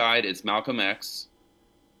A side, it's Malcolm X,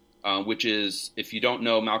 which is, if you don't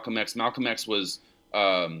know Malcolm X was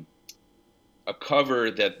a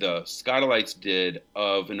cover that the Scottalites did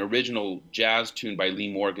of an original jazz tune by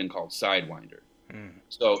Lee Morgan called Sidewinder.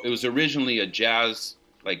 So it was originally a jazz,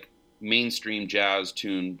 like mainstream jazz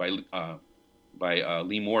tune by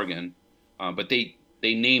Lee Morgan, but they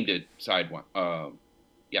named it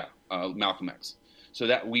Malcolm X. So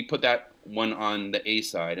that we put that one on the A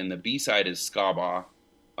side, and the B side is Ska Ba.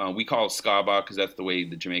 We call it Ska Ba because that's the way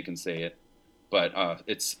the Jamaicans say it, but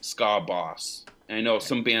it's Ska Boss. And I know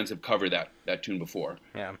some bands have covered that tune before.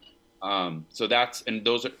 Yeah. So that's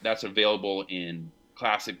available in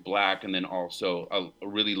classic black, and then also a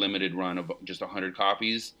really limited run of just 100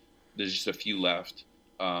 copies. There's just a few left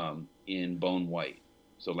in bone white,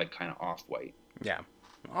 so like kind of off white. Yeah.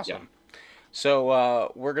 Awesome. Yeah.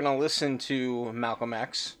 So we're gonna listen to Malcolm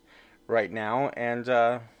X right now, and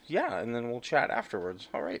and then we'll chat afterwards.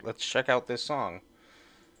 All right, let's check out this song,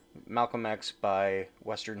 Malcolm X by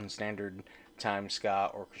Western Standard Time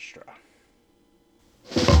Ska Orchestra.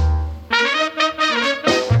 Malcolm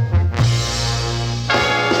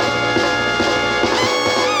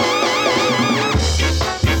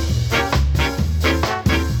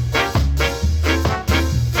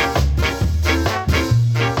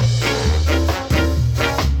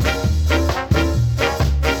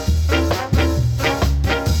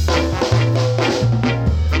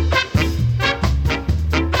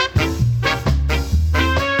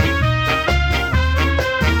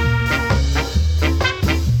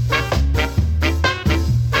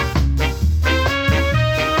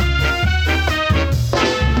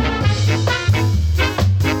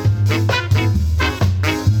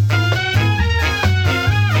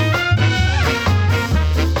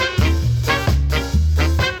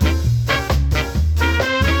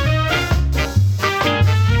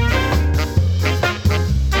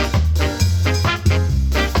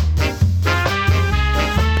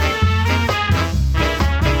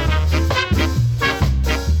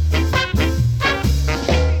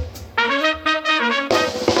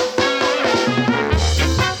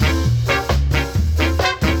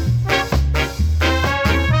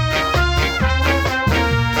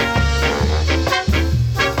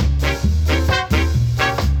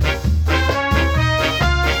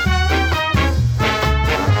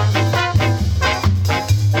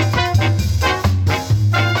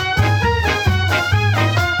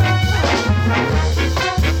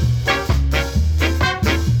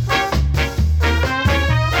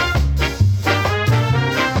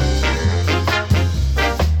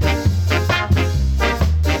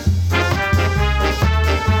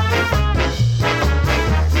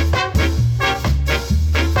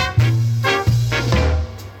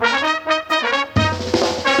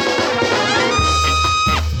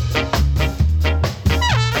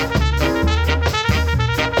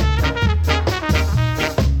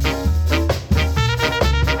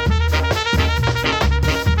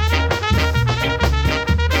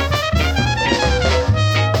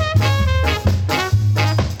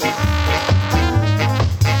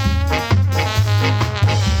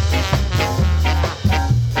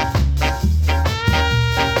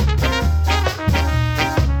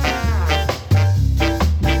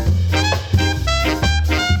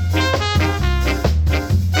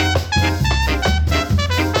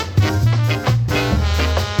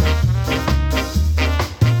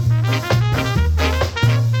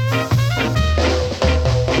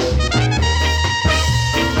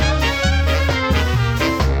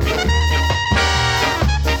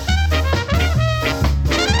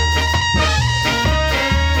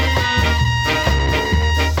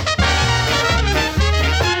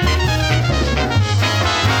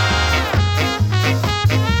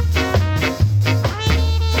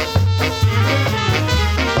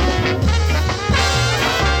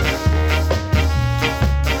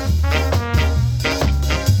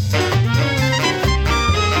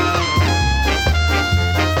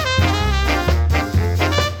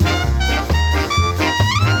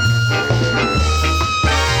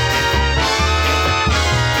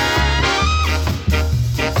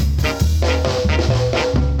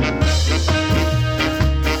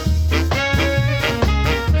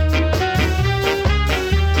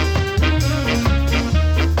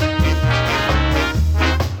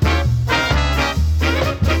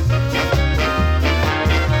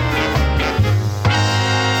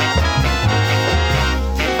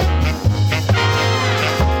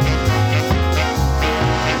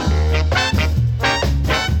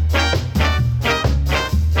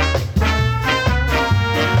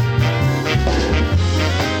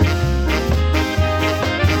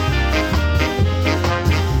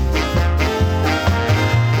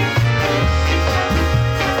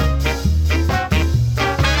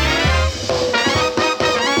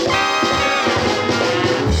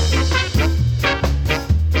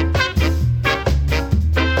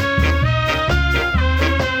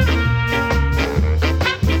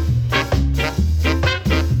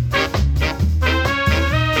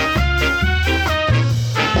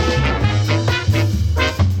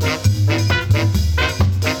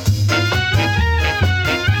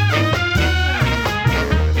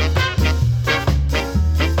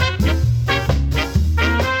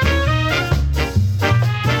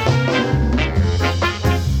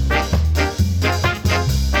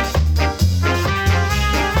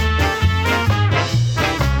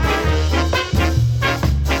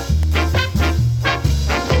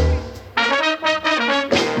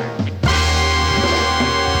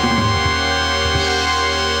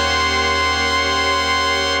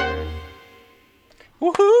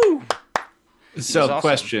So, awesome.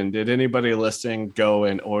 question: did anybody listening go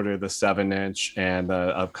and order the 7-inch and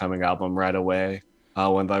the upcoming album right away?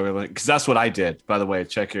 When they were, because that's what I did. By the way,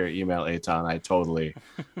 check your email, Aton. I totally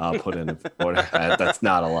put in an order. That's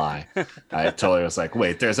not a lie. I totally was like,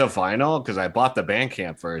 wait, there's a vinyl, because I bought the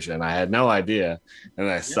Bandcamp version. I had no idea, and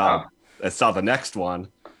I saw the next one.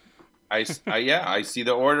 I see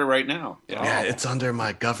the order right now. Yeah, it's under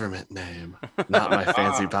my government name, not my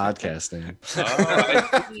fancy podcast name. Oh,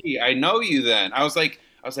 I see. I know you then. I was like,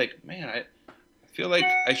 man, I feel like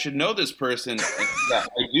I should know this person. And yeah,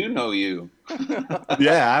 I do know you.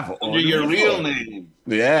 Yeah, I've Under your real name.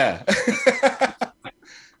 Yeah.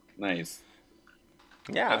 Nice.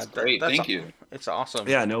 Yeah, That's great. Thank you. It's awesome.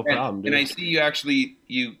 Yeah, no problem. And I see you actually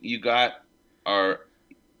you got our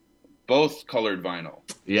both colored vinyl.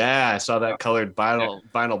 Yeah, I saw that colored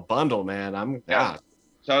vinyl bundle, man.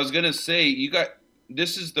 So I was gonna say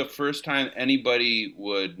this is the first time anybody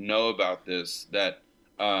would know about this, that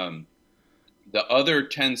the other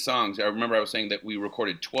 10 songs, I remember I was saying that we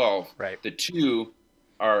recorded 12. Right. The 2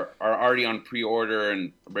 are already on pre-order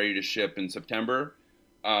and ready to ship in September.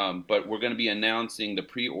 But we're going to be announcing the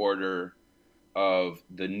pre-order of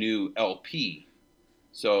the new LP.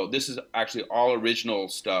 So this is actually all original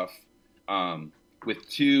stuff, with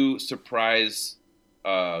 2 surprise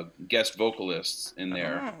guest vocalists in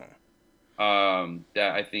there, that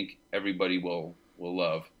I think everybody will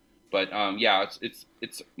love. But yeah,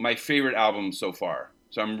 it's my favorite album so far.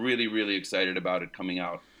 So I'm really, really excited about it coming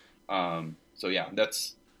out. So yeah,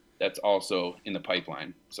 that's also in the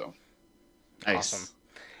pipeline. So Nice. Awesome.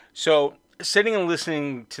 So sitting and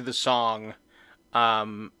listening to the song,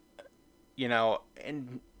 and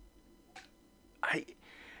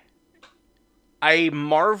I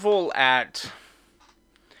marvel at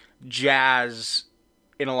jazz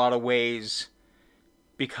in a lot of ways,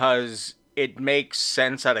 because it makes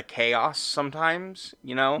sense out of chaos sometimes,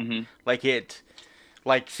 Mhm.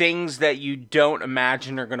 like things that you don't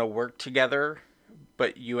imagine are going to work together,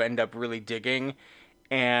 but you end up really digging.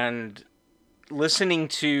 And listening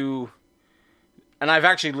to, and I've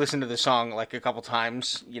actually listened to the song like a couple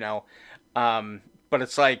times, but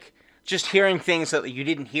it's like just hearing things that you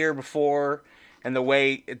didn't hear before, and the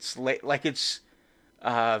way it's it's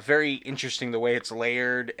very interesting the way it's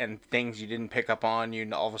layered, and things you didn't pick up on, you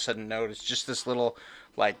all of a sudden notice just this little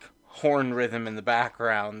like horn rhythm in the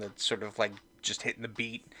background that's sort of like just hitting the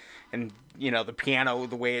beat, and the piano,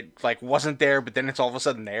 the way it like wasn't there, but then it's all of a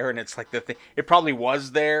sudden there, and it's like the thing, it probably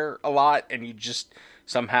was there a lot, and you just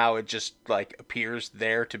somehow it just like appears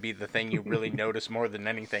there to be the thing you really notice more than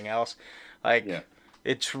anything else.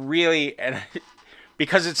 It's really, and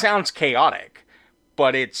because it sounds chaotic,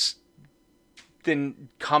 but it's then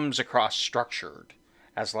comes across structured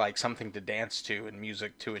as like something to dance to and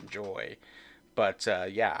music to enjoy. But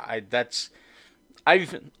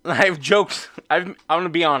I've joked. I'm gonna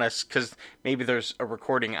be honest, because maybe there's a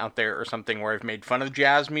recording out there or something where I've made fun of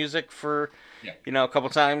jazz music for a couple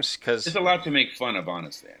times, because it's a lot to make fun of,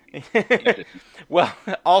 honestly. Well,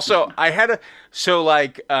 also I had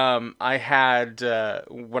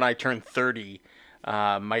when I turned 30,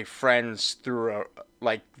 my friends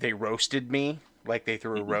they roasted me. Like they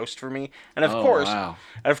threw a roast for me, and of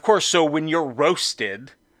course, so when you're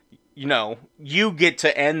roasted, you get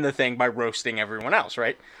to end the thing by roasting everyone else,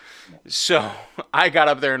 right? So I got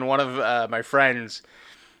up there, and one of my friends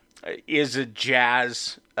is a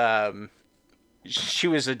jazz. She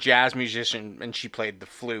was a jazz musician, and she played the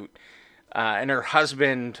flute. And her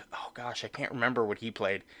husband, oh gosh, I can't remember what he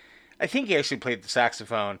played. I think he actually played the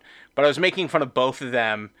saxophone. But I was making fun of both of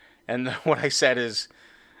them, and what I said is,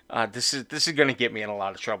 this is going to get me in a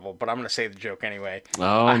lot of trouble, but I'm going to say the joke anyway.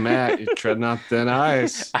 Oh, Matt, you're treading on thin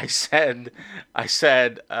ice. I said,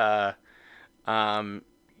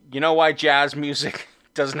 you know why jazz music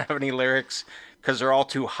doesn't have any lyrics? Because they're all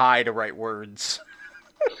too high to write words.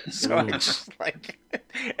 So I just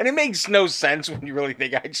and it makes no sense when you really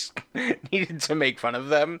think I just needed to make fun of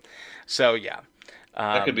them. So yeah.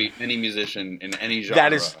 That could be any musician in any genre.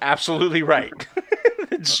 That is absolutely right.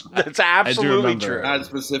 That's absolutely true. Not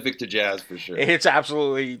specific to jazz, for sure. It's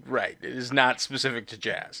absolutely right. It is not specific to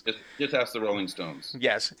jazz. Just ask the Rolling Stones.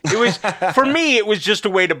 Yes. It was, for me, it was just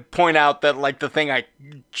a way to point out that, like, the thing I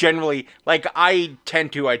generally, like, I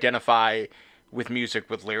tend to identify with music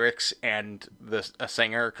with lyrics and a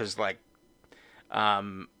singer, because, like,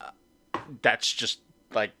 that's just,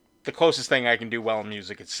 like, the closest thing I can do well in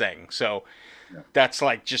music is sing. So that's,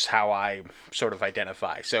 like, just how I sort of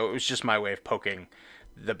identify. So it was just my way of poking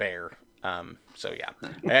the bear. So yeah,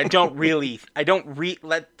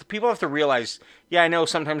 people have to realize, I know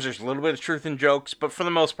sometimes there's a little bit of truth in jokes, but for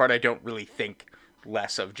the most part, I don't really think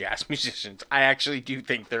less of jazz musicians. I actually do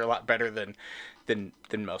think they're a lot better than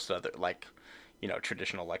most other, like,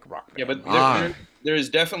 traditional, like, rock Yeah, bands. but there is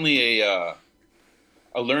definitely a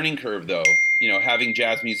learning curve, though. Having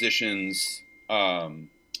jazz musicians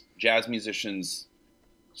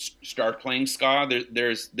start playing ska.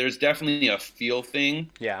 There's definitely a feel thing,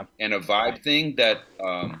 Yeah. and a vibe thing that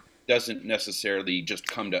doesn't necessarily just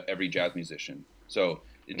come to every jazz musician. So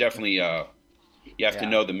it definitely you have to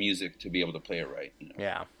know the music to be able to play it right.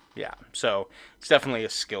 Yeah. So it's definitely a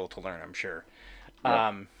skill to learn, I'm sure.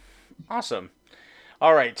 Yeah. Awesome.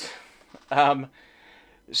 All right.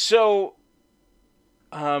 So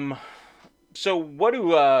what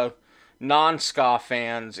do non-ska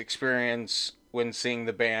fans experience when seeing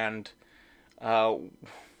the band? What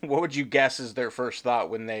would you guess is their first thought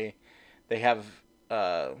when they have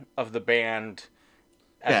of the band?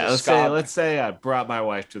 As Let's say I brought my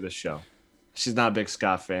wife to the show. She's not a big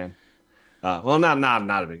ska fan. Well, not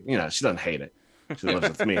a big. She doesn't hate it. She lives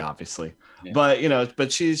with me, obviously. Yeah.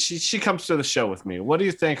 But she comes to the show with me. What do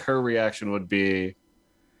you think her reaction would be?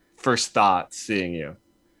 First thought seeing you.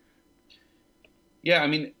 Yeah, I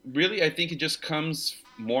mean, really, I think it just comes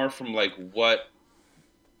more from like what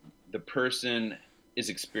the person is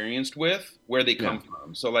experienced with, where they come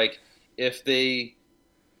from. So like if they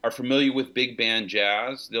are familiar with big band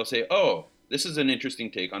jazz, they'll say, "Oh, this is an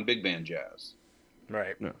interesting take on big band jazz."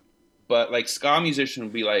 Right. Yeah. But like ska musician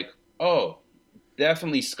would be like, "Oh,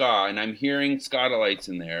 definitely ska," and I'm hearing Scotalites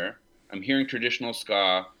in there. I'm hearing traditional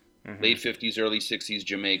ska, late 50s, early 60s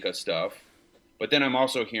Jamaica stuff. But then I'm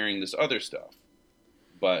also hearing this other stuff.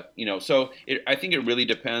 But, so I think it really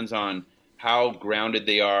depends on how grounded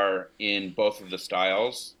they are in both of the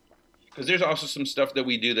styles. Because there's also some stuff that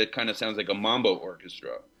we do that kind of sounds like a mambo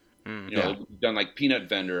orchestra. We've done like Peanut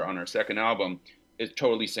Vendor on our second album. It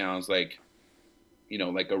totally sounds like,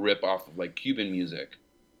 like a rip off of like Cuban music.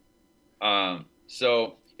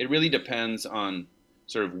 So it really depends on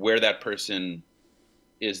sort of where that person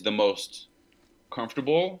is the most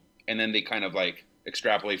comfortable. And then they kind of like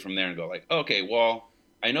extrapolate from there and go like, okay, well,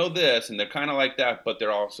 I know this and they're kind of like that, but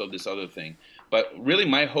they're also this other thing. But really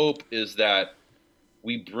my hope is that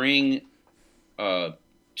we bring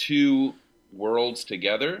two worlds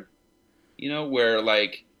together, where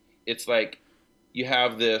like, it's like you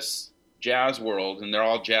have this jazz world and they're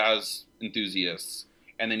all jazz enthusiasts.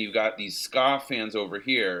 And then you've got these ska fans over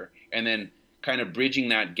here, and then kind of bridging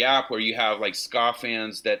that gap where you have like ska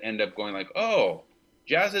fans that end up going like, oh,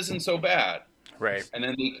 jazz isn't so bad. Right.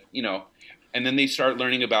 And then they start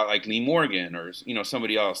learning about like Lee Morgan or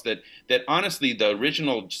somebody else that honestly the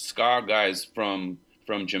original ska guys from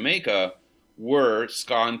Jamaica were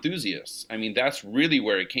ska enthusiasts. I mean, that's really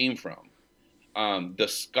where it came from. The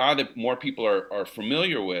ska that more people are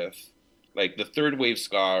familiar with, like the third wave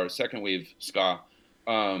ska or second wave ska,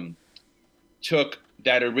 took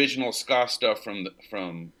that original ska stuff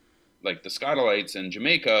from like the Scotalites in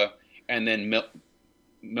Jamaica and then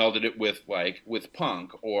melded it with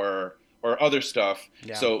punk or other stuff.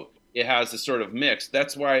 Yeah. So it has this sort of mix.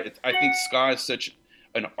 That's why I think ska is such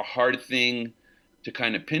a hard thing to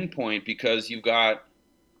kind of pinpoint, because you've got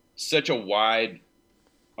such a wide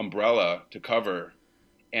umbrella to cover,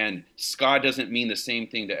 and ska doesn't mean the same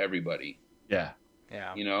thing to everybody. Yeah.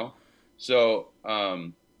 So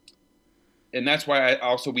and that's why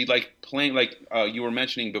we like playing, like you were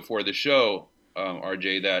mentioning before the show,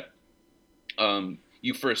 RJ, that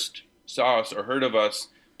you first saw us or heard of us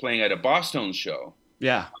playing at a Bosstones show.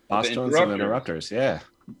 Yeah, Bosstones and Interrupters, yeah.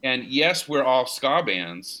 And yes, we're all ska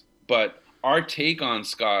bands, but our take on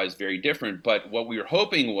ska is very different. But what we were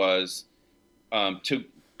hoping was to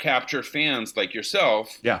capture fans like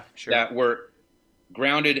yourself, that were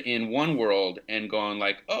grounded in one world and going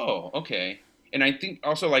like, oh, okay. And I think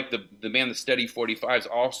also like the band, the Steady 45s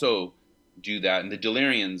also do that. And the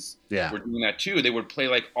Delirians were doing that too. They would play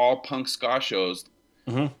like all punk ska shows.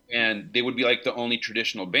 And they would be like the only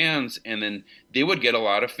traditional bands. And then they would get a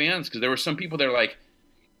lot of fans because there were some people that are like,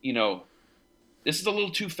 this is a little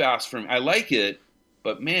too fast for me. I like it,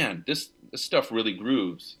 but man, this stuff really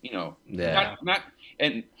grooves, Not,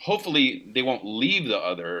 and hopefully they won't leave the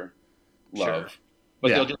other love. But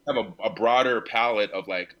they'll just have a broader palette of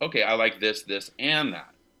like, okay, I like this, and that.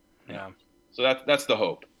 Yeah. So that's the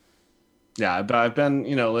hope. Yeah, but I've been,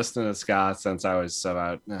 listening to ska since I was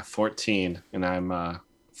about 14, and I'm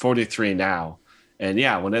 43 now. And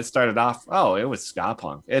yeah, when it started off, it was ska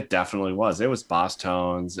punk. It definitely was. It was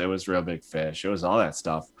Bosstones. It was Real Big Fish. It was all that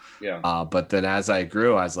stuff. Yeah. But then as I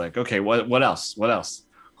grew, I was like, okay, what else? What else?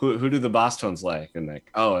 Who do the Bosstones like? And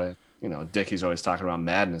like, Dickie's always talking about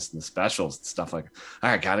Madness and the Specials and stuff like,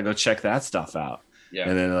 all right, got to go check that stuff out. Yeah.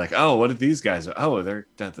 And then they're like, oh, what did these guys? Oh,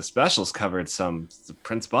 the specials covered some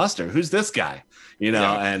Prince Buster. Who's this guy? You know,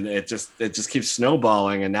 Yeah. and it just keeps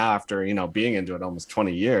snowballing. And now after, you know, being into it almost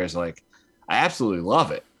 20 years, like I absolutely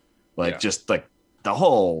love it. Like Yeah. just like the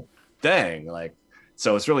whole thing. Like,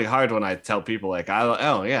 so it's really hard when I tell people like, I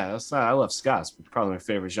love ska. It's probably my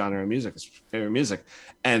favorite genre of music. It's favorite music.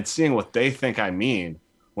 And seeing what they think I mean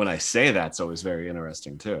when I say that's always very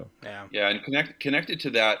interesting too. Yeah. Yeah, and connected to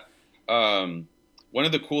that, one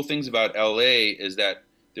of the cool things about LA is that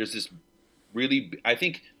there's this really, I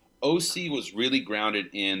think OC was really grounded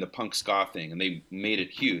in the punk ska thing, and they made it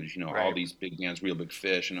huge. You know, all Right. these big bands, Real Big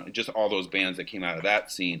Fish, and just all those bands that came out of that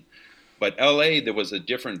scene. But LA, there was a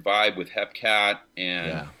different vibe with Hepcat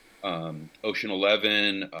and Ocean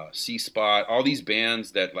 11, C Spot, all these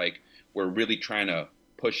bands that like were really trying to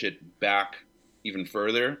push it back even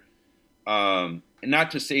further. And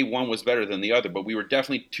not to say one was better than the other, but we were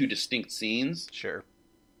definitely two distinct scenes. Sure.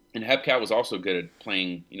 And Hepcat was also good at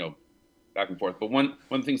playing, you know, back and forth. But one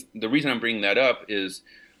of the things, the reason I'm bringing that up is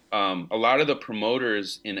a lot of the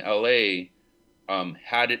promoters in LA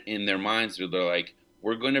had it in their minds. They're like,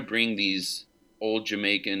 we're going to bring these old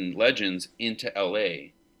Jamaican legends into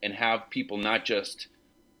LA and have people not just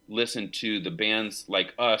listen to the bands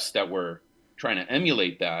like us that were trying to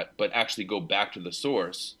emulate that, but actually go back to the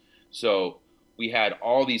source. So we had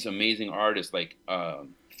all these amazing artists like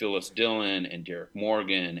Phyllis Dillon and Derek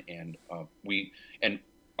Morgan, and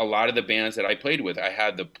a lot of the bands that I played with, I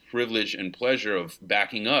had the privilege and pleasure of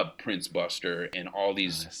backing up Prince Buster and all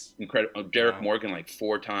these incredible Derek Morgan like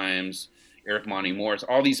 4 times, Eric Monty Morris,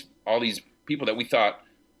 all these people that we thought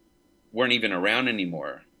weren't even around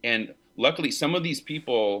anymore. And luckily, some of these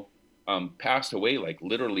people passed away like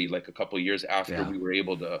literally like a couple of years after we were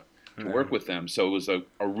able to work with them. So it was a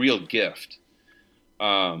real gift.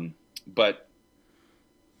 But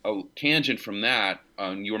a tangent from that,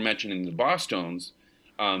 you were mentioning the Bosstones,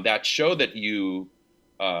 that show that you,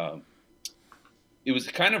 it was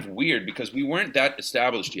kind of weird because we weren't that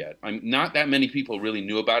established yet. Not that many people really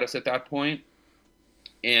knew about us at that point.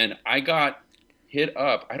 And I got hit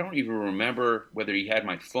up. I don't even remember whether he had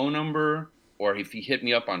my phone number or if he hit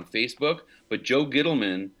me up on Facebook, but Joe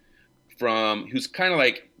Gittleman who's kind of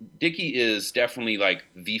like, Dickie is definitely like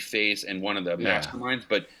the face and one of the masterminds,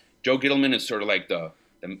 but Joe Gittleman is sort of like the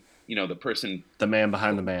person, the man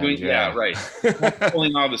behind the band. Right.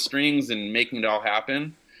 Pulling all the strings and making it all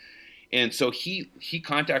happen. And so he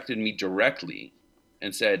contacted me directly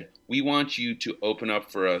and said, we want you to open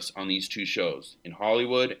up for us on these 2 shows, in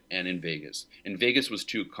Hollywood and in Vegas. And Vegas was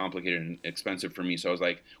too complicated and expensive for me. So I was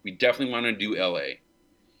like, we definitely want to do LA.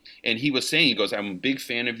 And he was saying, he goes, I'm a big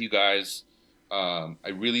fan of you guys. I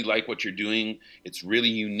really like what you're doing. It's really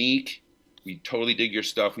unique. We totally dig your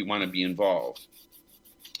stuff. We want to be involved.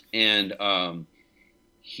 And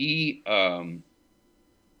he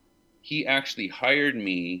actually hired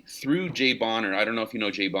me through Jay Bonner. I don't know if you know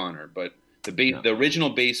Jay Bonner, but the original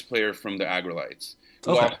bass player from the Agrolites,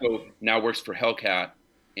 who also now works for Hellcat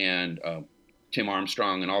and Tim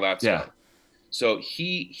Armstrong and all that stuff. So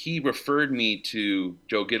he referred me to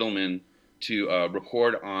Joe Gittleman to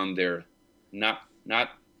record on their not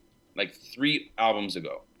like 3 albums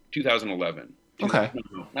ago, 2011. Okay.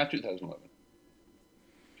 No, not 2011.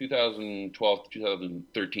 2012,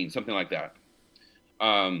 2013, something like that.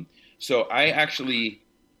 So I actually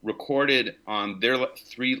recorded on their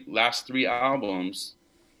last 3 albums,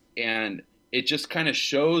 and it just kind of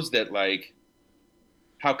shows that like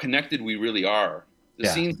how connected we really are. The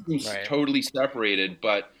scene seems totally separated,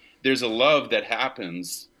 but there's a love that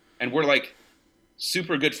happens, and we're like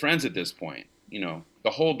super good friends at this point. You know, the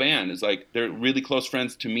whole band is like, they're really close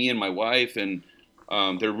friends to me and my wife, and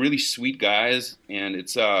they're really sweet guys. And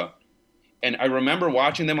it's and I remember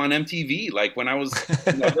watching them on MTV, like when I was,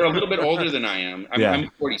 they're a little bit older than I am. I'm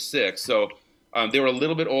 46, so they were a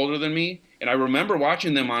little bit older than me. And I remember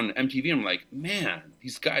watching them on MTV. I'm like, man,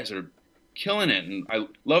 these guys are killing it, and I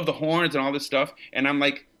love the horns and all this stuff. And I'm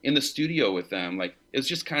like in the studio with them, like it's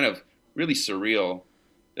just kind of really surreal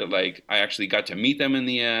that like I actually got to meet them in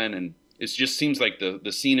the end. And it just seems like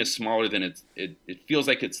the scene is smaller than it feels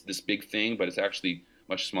like it's this big thing, but it's actually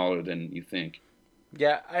much smaller than you think.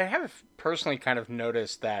 Yeah, I have personally kind of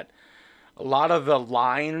noticed that a lot of the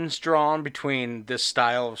lines drawn between this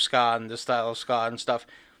style of ska and this style of ska and stuff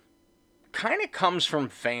kind of comes from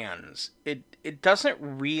fans. It doesn't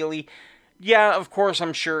really. Yeah, of course,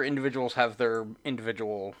 I'm sure individuals have their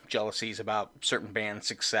individual jealousies about certain bands'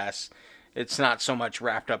 success. It's not so much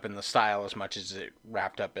wrapped up in the style as much as it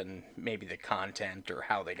wrapped up in maybe the content or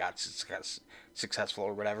how they got successful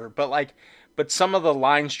or whatever. But some of the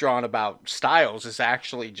lines drawn about styles is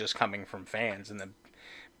actually just coming from fans, and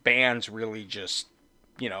bands really just,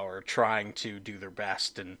 are trying to do their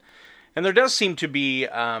best, and there does seem to be,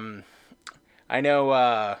 I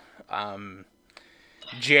know,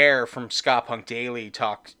 Jer from Ska Punk Daily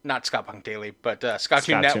talked, not Ska Punk Daily, but Ska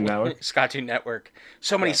Tune Network. Ska Tune Network.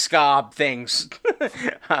 So many ska things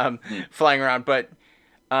flying around, but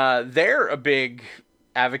they're a big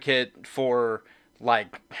advocate for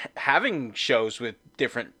like having shows with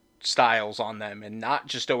different styles on them and not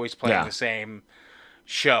just always playing the same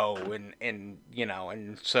show, and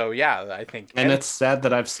so I think, and it's sad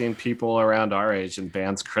that I've seen people around our age and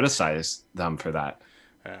bands criticize them for that.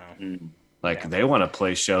 They want to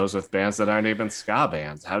play shows with bands that aren't even ska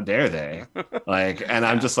bands. How dare they?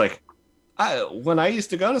 I'm just like, when I used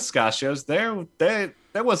to go to ska shows, there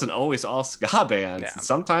wasn't always all ska bands. Yeah.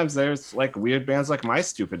 Sometimes there's like weird bands like My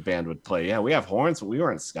Stupid Band would play. Yeah, we have horns, but we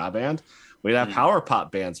weren't ska band. We'd have power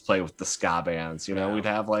pop bands play with the ska bands. We'd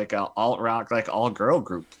have like a alt rock, like all girl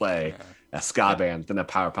group play a ska band, then a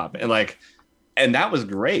power pop band. And that was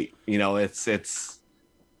great. I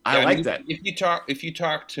like that. If you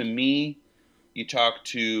talk to me, you talk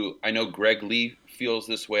to, I know Greg Lee feels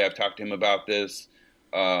this way. I've talked to him about this.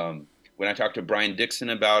 When I talked to Brian Dixon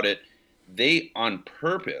about it, they on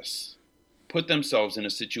purpose put themselves in a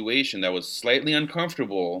situation that was slightly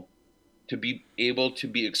uncomfortable to be able to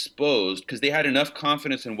be exposed, because they had enough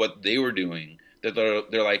confidence in what they were doing that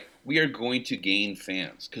they're like, we are going to gain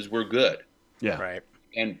fans because we're good. Yeah. Right.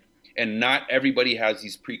 And not everybody has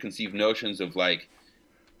these preconceived notions of like,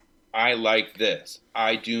 I like this,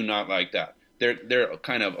 I do not like that. They're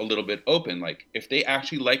kind of a little bit open. Like if they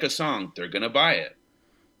actually like a song, they're gonna buy it.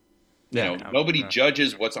 Nobody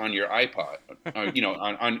judges what's on your iPod, on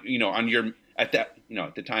your at the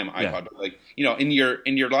time iPod, but like in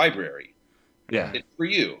your library. Yeah, it's for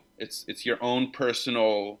you. It's your own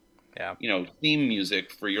personal theme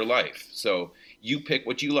music for your life. So you pick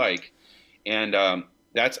what you like, and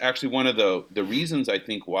that's actually one of the reasons I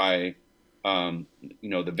think why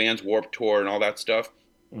the Vans Warped Tour and all that stuff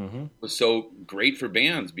was so great for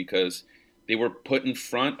bands, because they were put in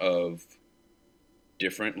front of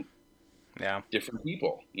different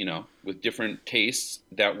people, with different tastes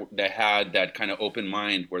that had that kind of open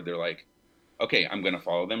mind where they're like, okay, I'm going to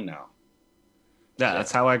follow them now. Yeah,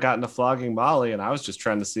 that's how I got into Flogging Molly, and I was just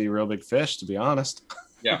trying to see Real Big Fish, to be honest.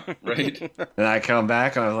 Yeah, right. And I come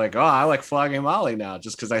back and I was like, oh, I like Flogging Molly now,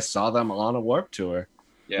 just because I saw them on a Warped Tour.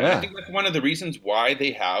 Yeah, I think that's one of the reasons why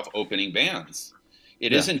they have opening bands.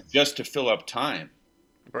 It isn't just to fill up time.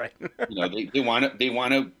 Right. They want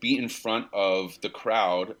to be in front of the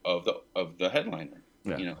crowd of the headliner.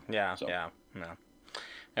 Yeah.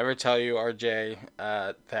 Ever tell you, RJ,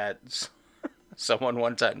 that someone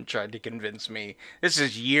one time tried to convince me, this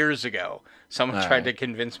is years ago, someone tried to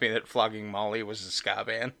convince me that Flogging Molly was a ska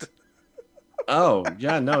band. Oh,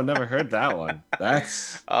 yeah, no, never heard that one.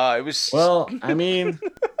 That's... it was... Well, I mean...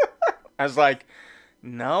 I was like,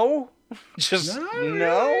 no? Just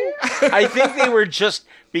no? I think they were just...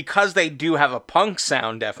 Because they do have a punk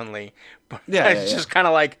sound, definitely. But it's just kind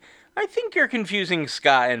of like, I think you're confusing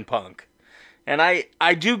ska and punk. And I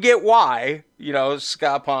do get why,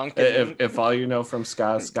 ska punk. And, if all you know from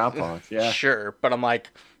ska is ska punk, yeah. Sure, but I'm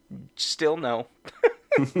like, still no.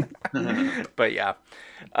 But yeah.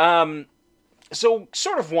 So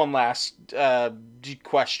sort of one last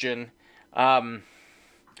question.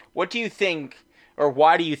 What do you think, or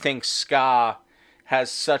why do you think ska has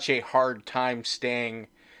such a hard time staying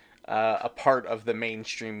a part of the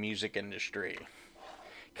mainstream music industry?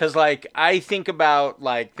 Because, like, I think about,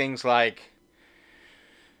 like, things like,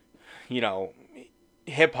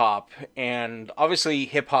 hip-hop, and obviously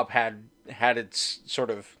hip-hop had its sort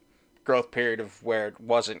of growth period of where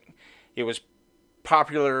it was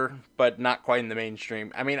popular, but not quite in the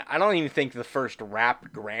mainstream. I mean, I don't even think the first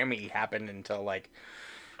rap Grammy happened until, like,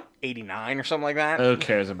 89 or something like that. Who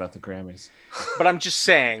cares about the Grammys? But I'm just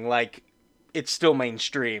saying, like, it's still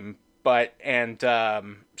mainstream, but rap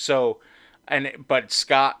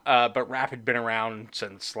had been around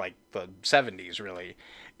since like the 70s, really.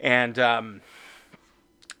 And but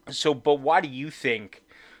why do you think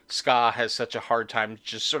ska has such a hard time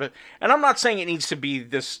just sort of, and I'm not saying it needs to be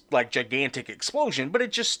this like gigantic explosion, but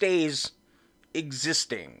it just stays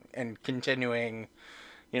existing and continuing,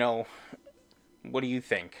 what do you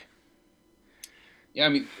think? Yeah, I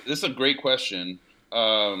mean, this is a great question.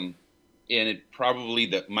 And it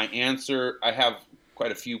probably, my answer, I have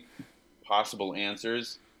quite a few possible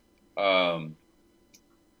answers. I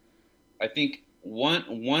think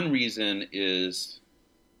one reason is,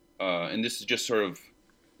 and this is just sort of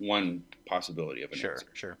one possibility of an answer.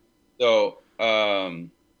 Sure. So,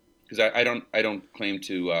 because I don't claim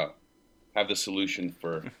to have the solution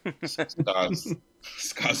for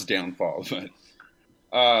ska's downfall. But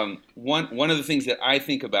one of the things that I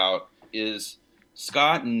think about is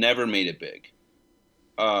ska never made it big.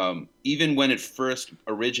 Even when it first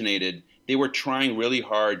originated, they were trying really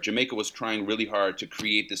hard. Jamaica was trying really hard to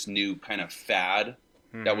create this new kind of fad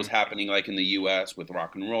that was happening, like in the U.S. with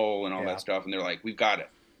rock and roll and all that stuff. And they're like, "We've got it.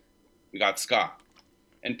 We got ska."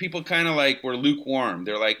 And people kind of like were lukewarm.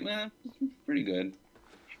 They're like, pretty good.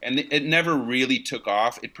 And it never really took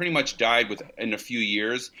off. It pretty much died in a few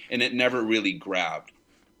years, and it never really grabbed.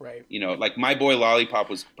 Right. You know, like My Boy Lollipop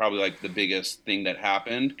was probably like the biggest thing that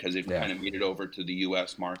happened because it kind of made it over to the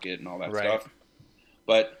U.S. market and all that stuff.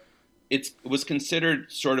 But it was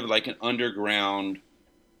considered sort of like an underground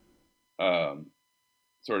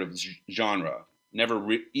sort of genre.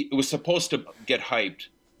 It was supposed to get hyped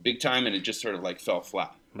big time, and it just sort of like fell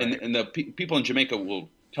flat. Right. And the people in Jamaica will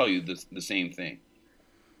tell you the same thing.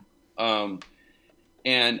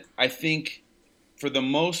 And I think for the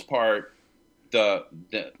most part, the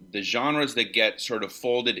genres that get sort of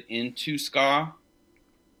folded into ska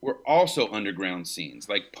were also underground scenes.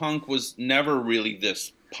 Like punk was never really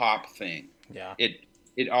this pop thing. Yeah.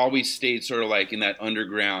 It always stayed sort of like in that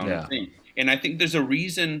underground thing. And I think there's a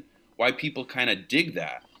reason why people kind of dig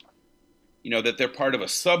that. You know, that they're part of a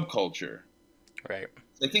subculture. Right.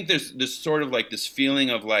 I think there's this sort of like this feeling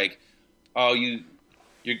of like, oh, you're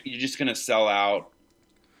just gonna sell out.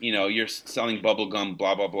 You know, you're selling bubble gum,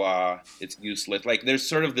 blah blah blah. It's useless. Like there's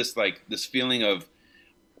sort of this like this feeling of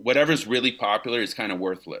whatever's really popular is kind of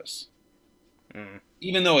worthless.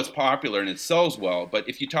 Even though it's popular and it sells well, but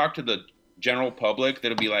if you talk to the general public,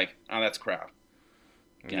 that'll be like, oh, that's crap.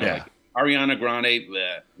 You know, like Ariana Grande,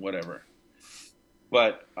 bleh, whatever.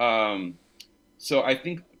 But so I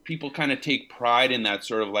think people kind of take pride in that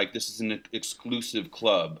sort of like this is an exclusive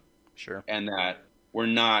club. Sure. And that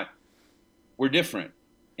we're different.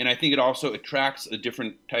 And I think it also attracts a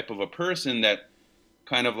different type of a person that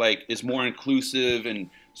kind of like is more inclusive and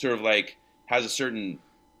sort of like has a certain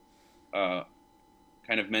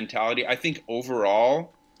kind of mentality. I think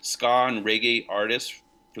overall, ska and reggae artists,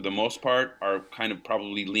 for the most part, are kind of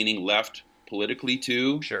probably leaning left politically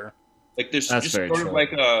too. Sure. Like there's just sort of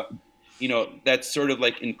like a, you know, that's sort of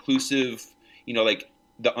like inclusive, you know, like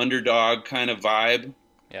the underdog kind of vibe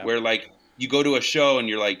where like you go to a show and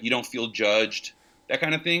you're like, you don't feel judged, that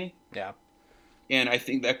kind of thing. Yeah. And I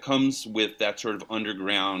think that comes with that sort of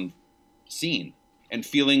underground scene and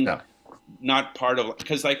feeling not part of,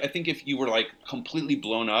 because like, I think if you were like completely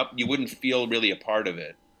blown up, you wouldn't feel really a part of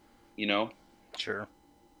it, you know? Sure.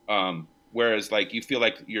 Whereas like you feel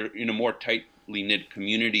like you're in a more tightly knit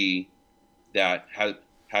community that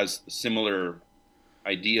has similar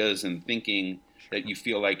ideas and thinking that you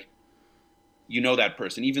feel like you know that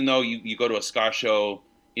person. Even though you go to a ska show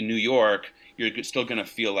in New York, you're still going to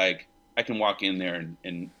feel like I can walk in there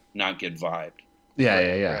and not get vibed.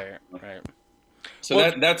 Yeah. Right. So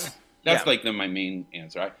well, that's like my main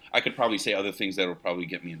answer. I could probably say other things that will probably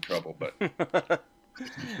get me in trouble, but...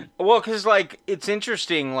 Well, because, like, it's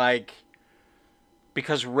interesting, like,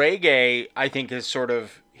 because reggae, I think, has sort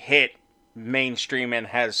of hit mainstream and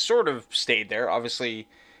has sort of stayed there. Obviously,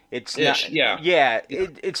 it's not... Yeah.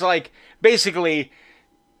 It's like, basically,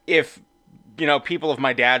 if, you know, people of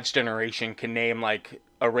my dad's generation can name, like,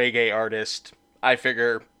 a reggae artist, I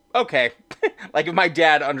figure, okay. Like, if my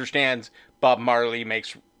dad understands Bob Marley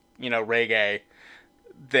makes, you know, reggae,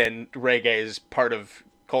 then reggae is part of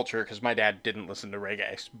culture, because my dad didn't listen to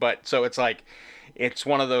reggae. But so it's like, it's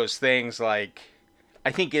one of those things, like,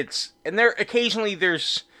 I think it's, and there occasionally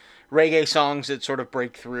there's reggae songs that sort of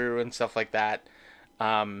break through and stuff like that.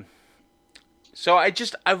 So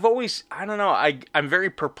I've always, I don't know, I'm very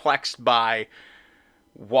perplexed by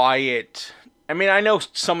why it, I mean, I know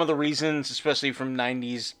some of the reasons, especially from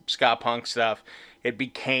 90s ska punk stuff, it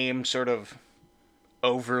became sort of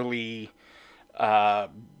overly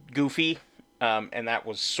goofy. And that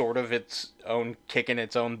was sort of its own kicking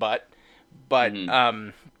its own butt. But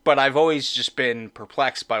but I've always just been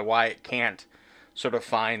perplexed by why it can't sort of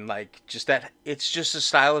find, like, just that it's just a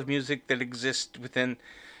style of music that exists within,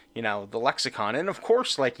 you know, the lexicon. And of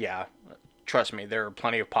course, like, yeah, trust me, there are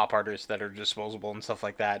plenty of pop artists that are disposable and stuff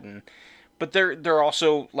like that. But they're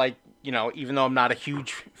also, like, you know, even though I'm not a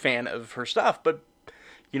huge fan of her stuff, but,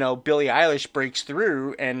 you know, Billie Eilish breaks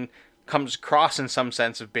through and comes across in some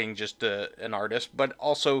sense of being just an artist, but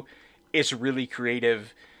also is really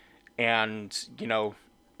creative and, you know,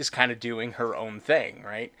 is kind of doing her own thing,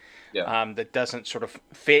 right? Yeah. That doesn't sort of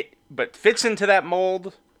fit, but fits into that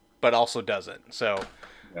mold, but also doesn't. So,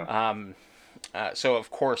 so of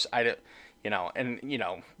course,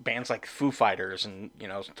 and bands like Foo Fighters and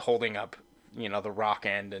holding up the rock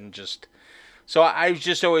end and just so I was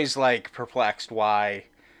just always like perplexed why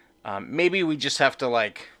maybe we just have to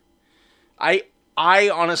like I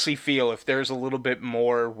honestly feel if there's a little bit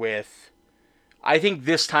more with I think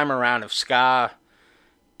this time around if ska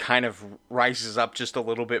kind of rises up just a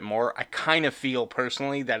little bit more, I kind of feel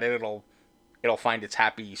personally that it'll find its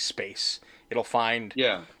happy space. It'll find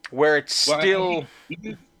where it's still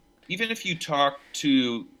even if you talk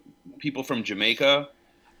to people from Jamaica,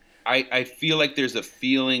 I feel like there's a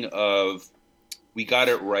feeling of we got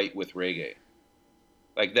it right with reggae.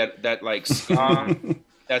 Like that like ska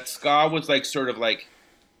that ska was like sort of like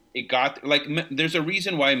it got like there's a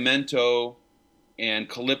reason why Mento and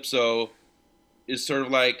Calypso is sort of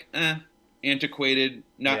like antiquated.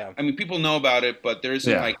 I mean people know about it, but there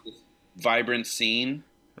isn't like this vibrant scene.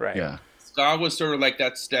 Right. Yeah. Ska was sort of like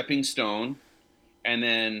that stepping stone, and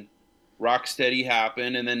then Rocksteady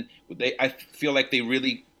happened, and then I feel like they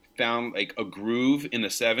really found like a groove in the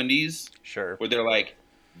 70s. Sure. Where they're like,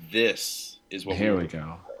 this is what Here we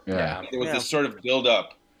go. Yeah. There was this sort of build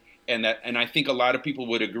up, and I think a lot of people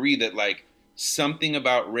would agree that like something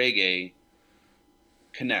about reggae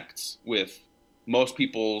connects with most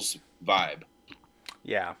people's vibe.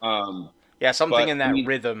 Yeah. Something in that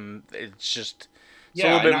rhythm. It's just a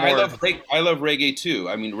little bit more. I love reggae too.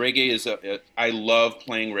 I mean, reggae is I love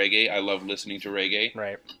playing reggae. I love listening to reggae.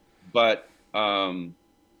 Right. But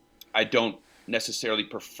I don't necessarily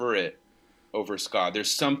prefer it over ska.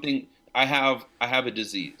 There's something I have a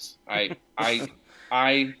disease. I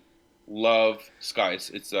love ska.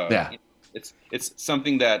 It's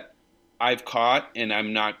something that I've caught, and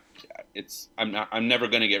I'm never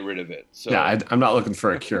going to get rid of it. So I'm not looking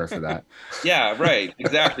for a cure for that. Yeah, right,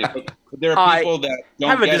 exactly. But there are people that don't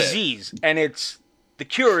have a get disease, and the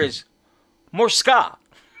cure is more ska.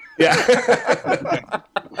 Yeah.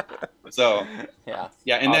 So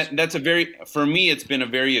yeah, and awesome. that's for me it's been a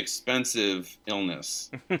very expensive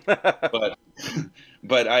illness. but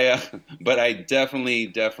I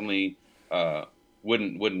definitely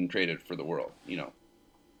wouldn't trade it for the world,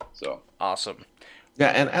 So awesome. Yeah,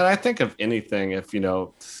 and I think if anything, if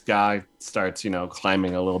ska starts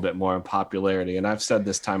climbing a little bit more in popularity, and I've said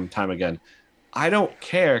this time and time again, I don't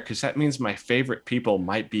care because that means my favorite people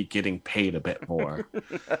might be getting paid a bit more,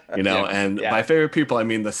 by favorite people, I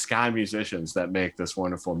mean the ska musicians that make this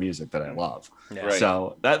wonderful music that I love. Yeah. Right.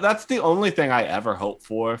 So that's the only thing I ever hope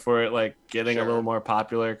for it, like getting a little more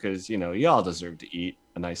popular because, you all deserve to eat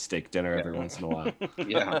a nice steak dinner every once in a while.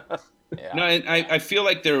 Yeah. Yeah. No, I feel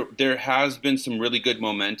like there has been some really good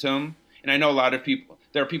momentum. And I know a lot of people,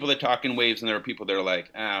 there are people that talk in waves and there are people that are like,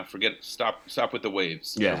 stop with the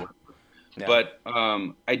waves. Yeah. Yeah. But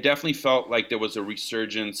I definitely felt like there was a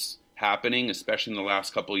resurgence happening, especially in the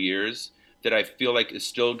last couple of years, that I feel like is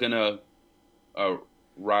still going to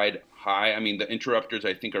ride high. I mean, the Interrupters,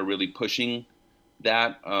 I think, are really pushing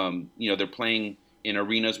that. They're playing in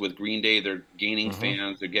arenas with Green Day. They're gaining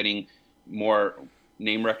fans. They're getting more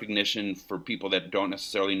name recognition for people that don't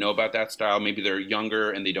necessarily know about that style. Maybe they're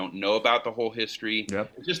younger and they don't know about the whole history.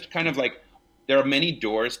 Yep. It's just kind of like there are many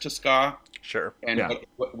doors to ska. Sure. And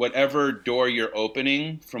whatever door you're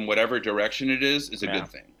opening from whatever direction it is a good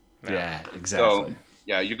thing. Yeah, exactly.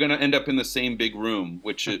 So, you're going to end up in the same big room,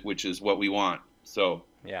 which is what we want. So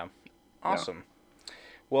yeah. Awesome. Yeah.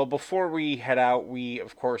 Well, before we head out, we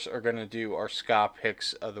of course are going to do our ska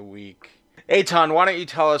picks of the week. Eitan, why don't you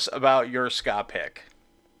tell us about your ska pick?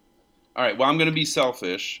 All right. Well, I'm going to be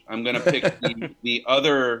selfish. I'm going to pick the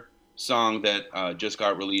other song that just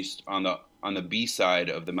got released on the B side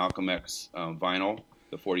of the Malcolm X vinyl,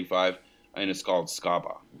 the 45, and it's called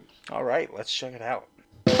Skaba. All right, let's check it out.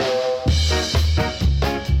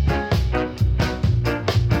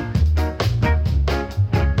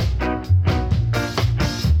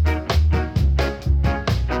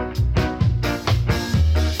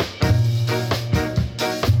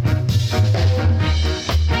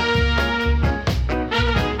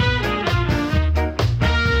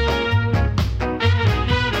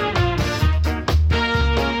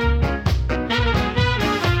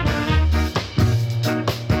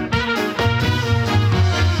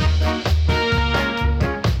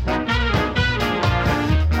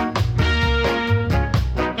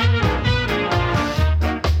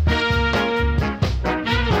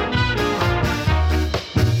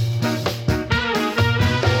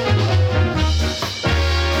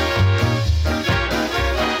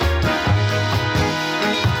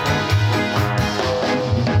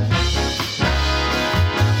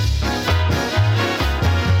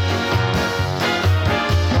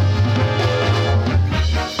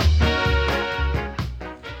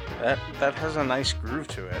 That has a nice groove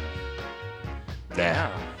to it.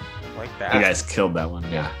 Yeah. Like You that. guys killed that one.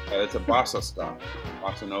 Yeah. It's a bossa style,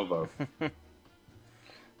 bossa nova.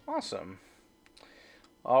 Awesome.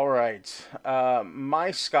 All right.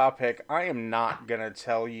 My ska pick. I am not gonna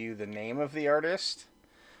tell you the name of the artist.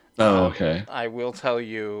 Oh, okay. I will tell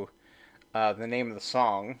you the name of the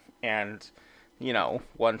song, and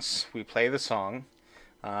once we play the song,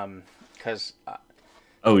 because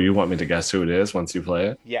Oh, you want me to guess who it is once you play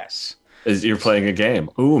it? yes, You're playing a game.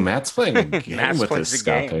 Ooh, Matt's playing a game Matt's with plays his a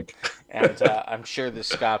ska game. pick. and I'm sure the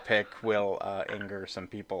ska pick will anger some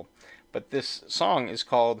people, but this song is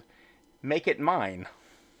called "Make It Mine."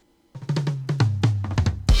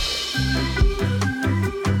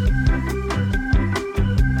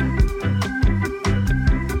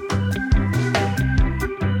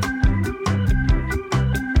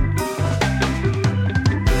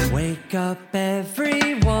 Wake up,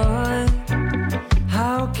 everyone.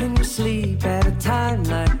 How can you sleep at a time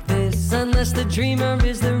like this unless the dreamer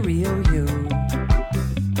is the real you?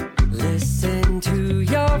 Listen to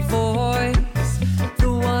your voice,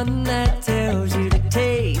 the one that tells you to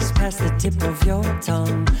taste past the tip of your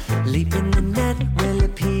tongue. Leap in the net will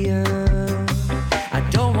appear. I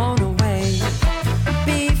don't wanna wait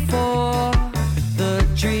before the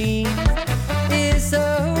dream is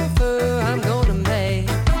over. I'm gonna make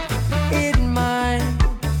it mine.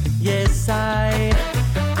 Yes, I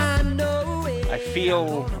know it. I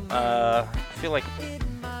feel like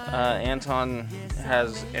Anton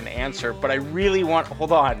has an answer, but I really want.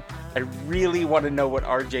 Hold on. I really want to know what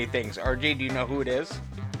RJ thinks. RJ, do you know who it is?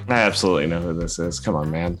 I absolutely know who this is. Come on,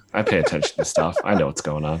 man. I pay attention to stuff. I know what's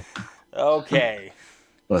going on. Okay.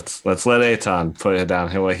 Let's let Aton put it down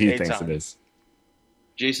what he thinks Aton. it is.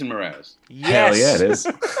 Jason Mraz. Yes. Hell yeah, it is.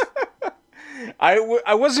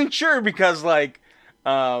 I wasn't sure because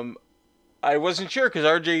I wasn't sure because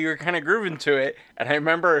RJ, you were kind of grooving to it, and I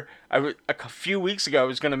remember a few weeks ago I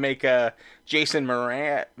was gonna make a Jason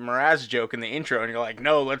Mraz joke in the intro, and you're like,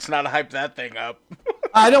 no, let's not hype that thing up.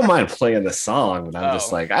 I don't mind playing the song, but I'm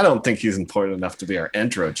just Oh. like, I don't think he's important enough to be our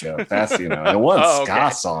intro joke. That's, it was Oh, ska okay.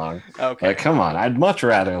 song. Okay. Like, come on. I'd much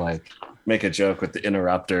rather make a joke with the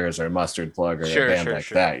Interrupters or Mustard Plug or Sure, a band sure, like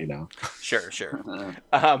sure. that, Sure.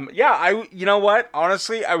 Yeah, you know what?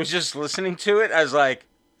 Honestly, I was just listening to it. I was like,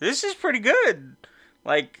 this is pretty good.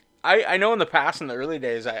 Like, I know in the past, in the early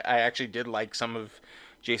days, I actually did like some of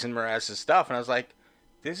Jason Mraz's stuff, and I was like,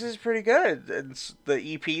 this is pretty good. It's the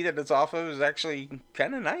EP that it's off of is actually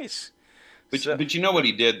kind of nice. But you know what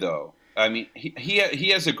he did though? I mean, he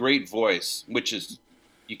has a great voice, which is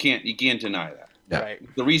you can't deny that. Yeah.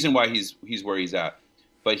 Right. The reason why he's where he's at.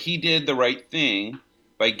 But he did the right thing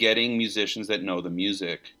by getting musicians that know the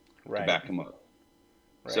music Right. to back him up.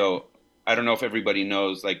 Right. So I don't know if everybody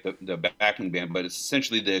knows like the backing band, but it's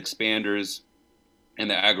essentially the Expanders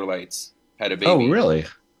and the Agrolites had a baby. Oh, really?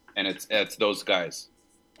 And it's those guys.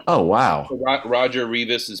 Oh, wow. So Roger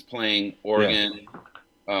Rivas is playing organ,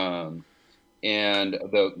 and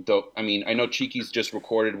the I mean I know Cheeky's just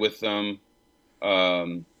recorded with them.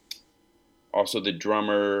 Also the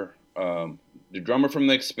drummer from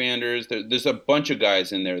the Expanders. There's a bunch of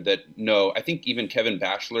guys in there that know. I think even Kevin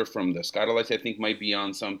Batchelor from the Skylights I think might be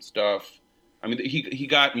on some stuff. I mean he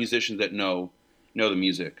got musicians that know the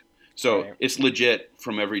music. So Right. it's legit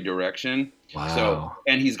from every direction. Wow. So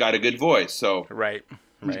and he's got a good voice. So Right.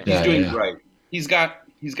 he's Yeah, doing yeah. right. He's got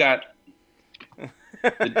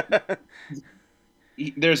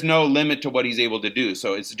there's no limit to what he's able to do.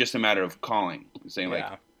 So it's just a matter of calling, saying like,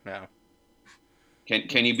 Yeah.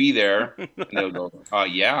 can you be there? And they'll go,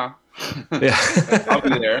 yeah, Yeah. I'll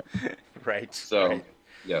be there. Right. So right.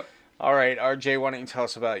 yeah. All right, RJ, why don't you tell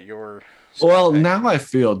us about your Well, pick? now I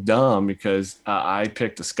feel dumb because I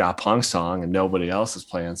picked a ska punk song and nobody else is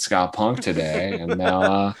playing ska punk today, and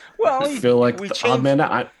now Well, I feel like we the changed- odd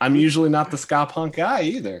man. I'm usually not the ska punk guy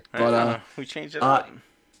either, but we changed it uh, up.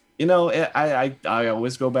 I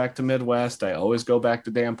always go back to Midwest. I always go back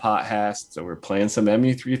to damn Pothast. So we're playing some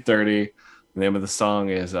MU330. The name of the song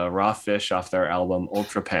is Raw Fish off their album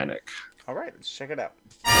Ultra Panic. All right, let's check it out.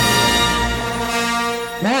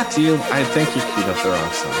 Matthew, I think you queued up the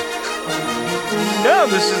wrong song. No,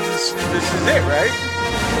 this is it, right?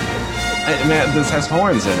 Man, this has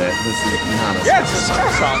horns in it. This is not a Yeah, ska it's a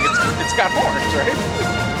song. ska song. It's got horns, right?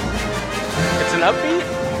 It's an upbeat.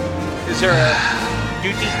 Is there a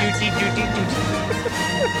dooty?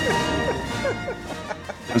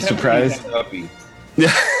 I'm surprised. Upbeat.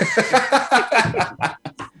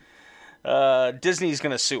 Disney's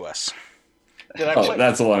gonna sue us. Did I Oh, play?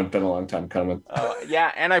 that's been a long time coming.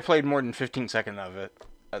 Yeah, and I played more than 15 seconds of it.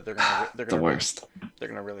 They're gonna The worst. They're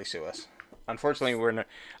gonna really sue us. Unfortunately, we're not.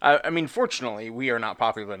 I mean, fortunately, we are not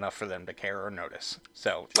popular enough for them to care or notice.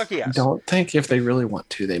 So lucky us. Don't think if they really want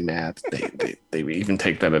to, they even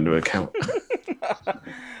take that into account.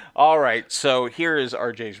 All right, so here is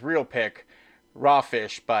RJ's real pick, Raw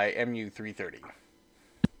Fish by MU330.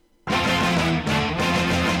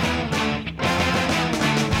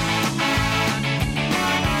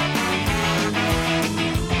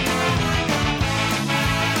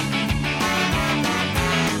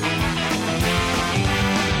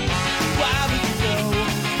 Why would you go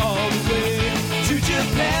all the way to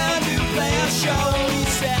Japan to play a show? He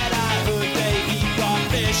said, I heard they eat raw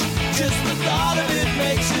fish. Just the thought of it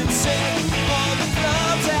makes him sick. All the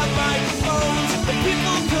clubs have microphones. The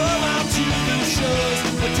people come out to the shows.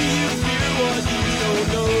 But do you fear what you don't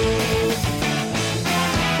know?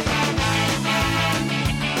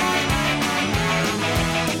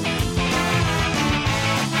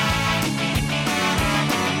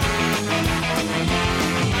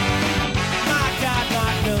 My God,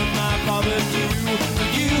 not none, my barbecue.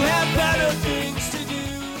 You have better things to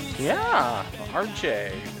do. Yeah,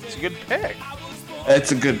 RJ, it's a good pick.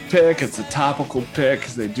 It's a good pick. It's a topical pick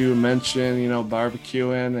because they do mention,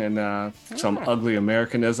 barbecuing and some ugly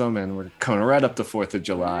Americanism, and we're coming right up to 4th of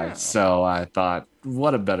July. Yeah. So I thought,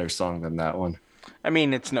 what a better song than that one. I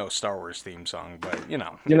mean, it's no Star Wars theme song, but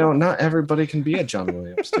Not everybody can be a John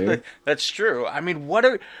Williams, dude. that's true. I mean,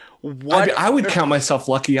 I would count myself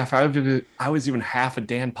lucky if I was even half a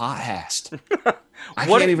Dan Pothast. I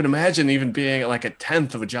What- can't even imagine even being like a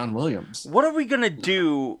 10th of a John Williams. What are we gonna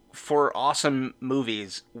do for awesome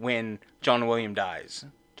movies when John Williams dies?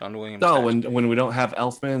 John Williams. No, dies. when we don't have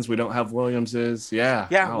Elfmans, we don't have Williamses. Yeah.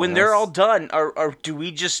 Yeah, Oh, when they're that's- all done, or do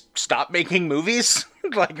we just stop making movies?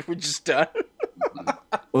 Like we're just done?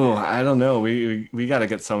 Oh, I don't know. We got to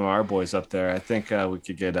get some of our boys up there. I think we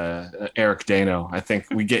could get Eric Dano. I think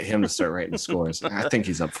we get him to start writing scores. I think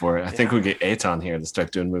he's up for it. I think we get Eitan here to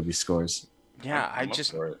start doing movie scores. Yeah, I'm up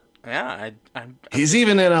for it. I'm He's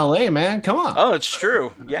even in LA, man. Come on. Oh, it's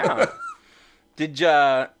true. Yeah.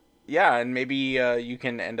 And maybe you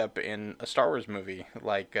can end up in a Star Wars movie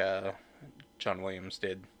like John Williams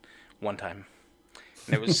did one time.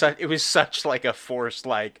 And it was such like a forced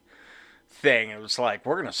like thing. It was like,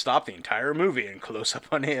 we're gonna stop the entire movie and close up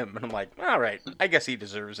on him. And I'm like, all right, I guess he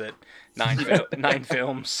deserves it. 9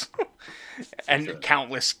 films and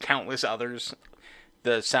countless others.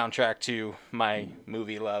 The soundtrack to my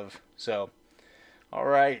movie love. So, all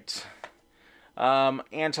right.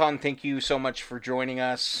 Anton, thank you so much for joining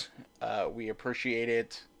us. We appreciate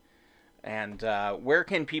it. And where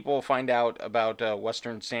can people find out about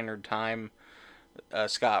Western Standard Time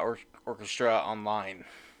Ska Orchestra online?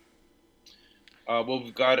 Well,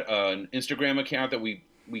 we've got an Instagram account that we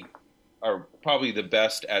are probably the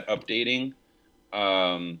best at updating.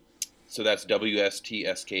 So that's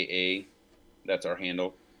WSTSKA. That's our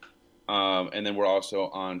handle. And then we're also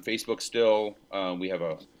on Facebook still. We have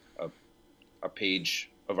a page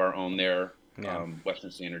of our own there, Yeah.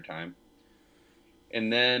 Western Standard Time.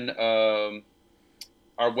 And then our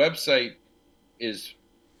website is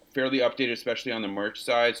fairly updated, especially on the merch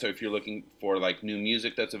side. So if you're looking for like new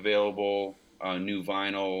music that's available, new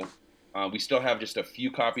vinyl, we still have just a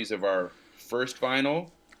few copies of our first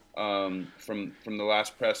vinyl from the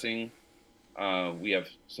last pressing. We have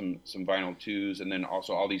some vinyl 2s, and then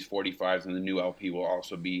also all these 45s, and the new LP will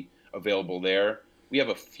also be available there. We have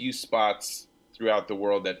a few spots throughout the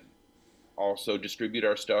world that also distribute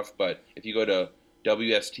our stuff, but if you go to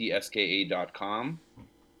WSTSKA.com,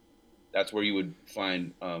 that's where you would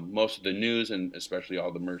find most of the news and especially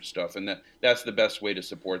all the merch stuff. And that's the best way to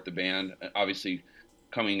support the band. Obviously,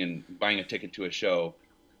 coming and buying a ticket to a show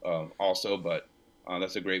also, but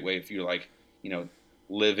that's a great way if you like,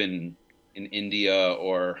 live in India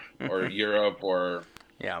or Europe or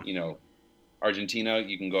Yeah. Argentina,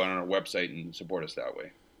 you can go on our website and support us that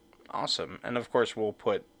way. Awesome. And of course, we'll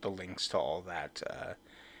put the links to all that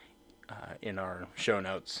in our show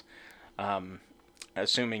notes.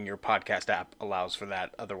 Assuming your podcast app allows for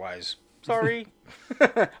that. Otherwise, sorry.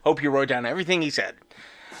 Hope you wrote down everything he said.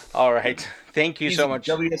 All right. Thank you so much.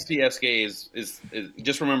 WSTSK is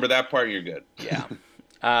just remember that part. You're good. Yeah.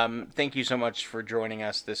 Thank you so much for joining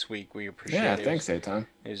us this week. We appreciate Yeah, it. thanks, Eitan.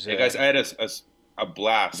 Hey guys, I had a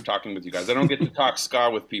blast talking with you guys. I don't get to talk ska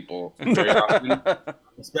with people very often,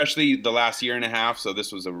 especially the last year and a half. So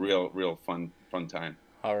this was a real fun time.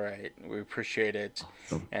 All right. We appreciate it.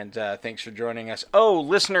 And thanks for joining us. Oh,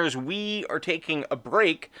 listeners, we are taking a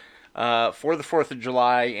break for the 4th of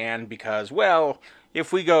July. And because, well,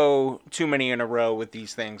 if we go too many in a row with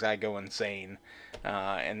these things, I go insane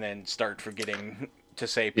and then start forgetting to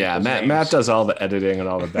say. Yeah, people's Matt names. does all the editing and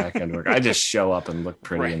all the back end work. I just show up and look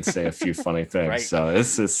pretty Right. and say a few funny things. Right. So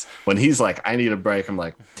this is when he's like, "I need a break." I'm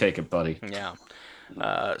like, "Take it, buddy." Yeah.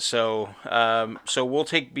 So we'll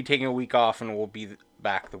be taking a week off, and we'll be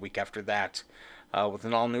back the week after that with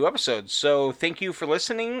an all new episode. So thank you for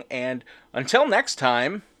listening, and until next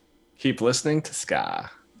time. Keep listening to ska.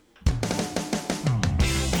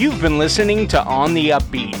 You've been listening to On the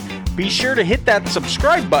Upbeat. Be sure to hit that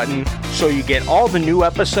subscribe button so you get all the new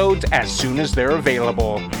episodes as soon as they're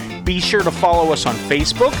available. Be sure to follow us on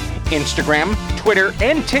Facebook, Instagram, Twitter,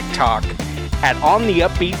 and TikTok at On the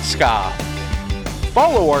Upbeat Ska.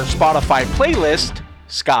 Follow our Spotify playlist,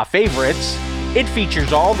 Ska Favorites. It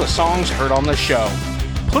features all the songs heard on the show.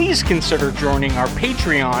 Please consider joining our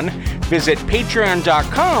Patreon. Visit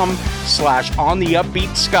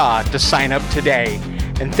patreon.com/ontheupbeatska to sign up today.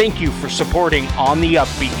 And thank you for supporting On the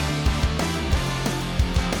Upbeat.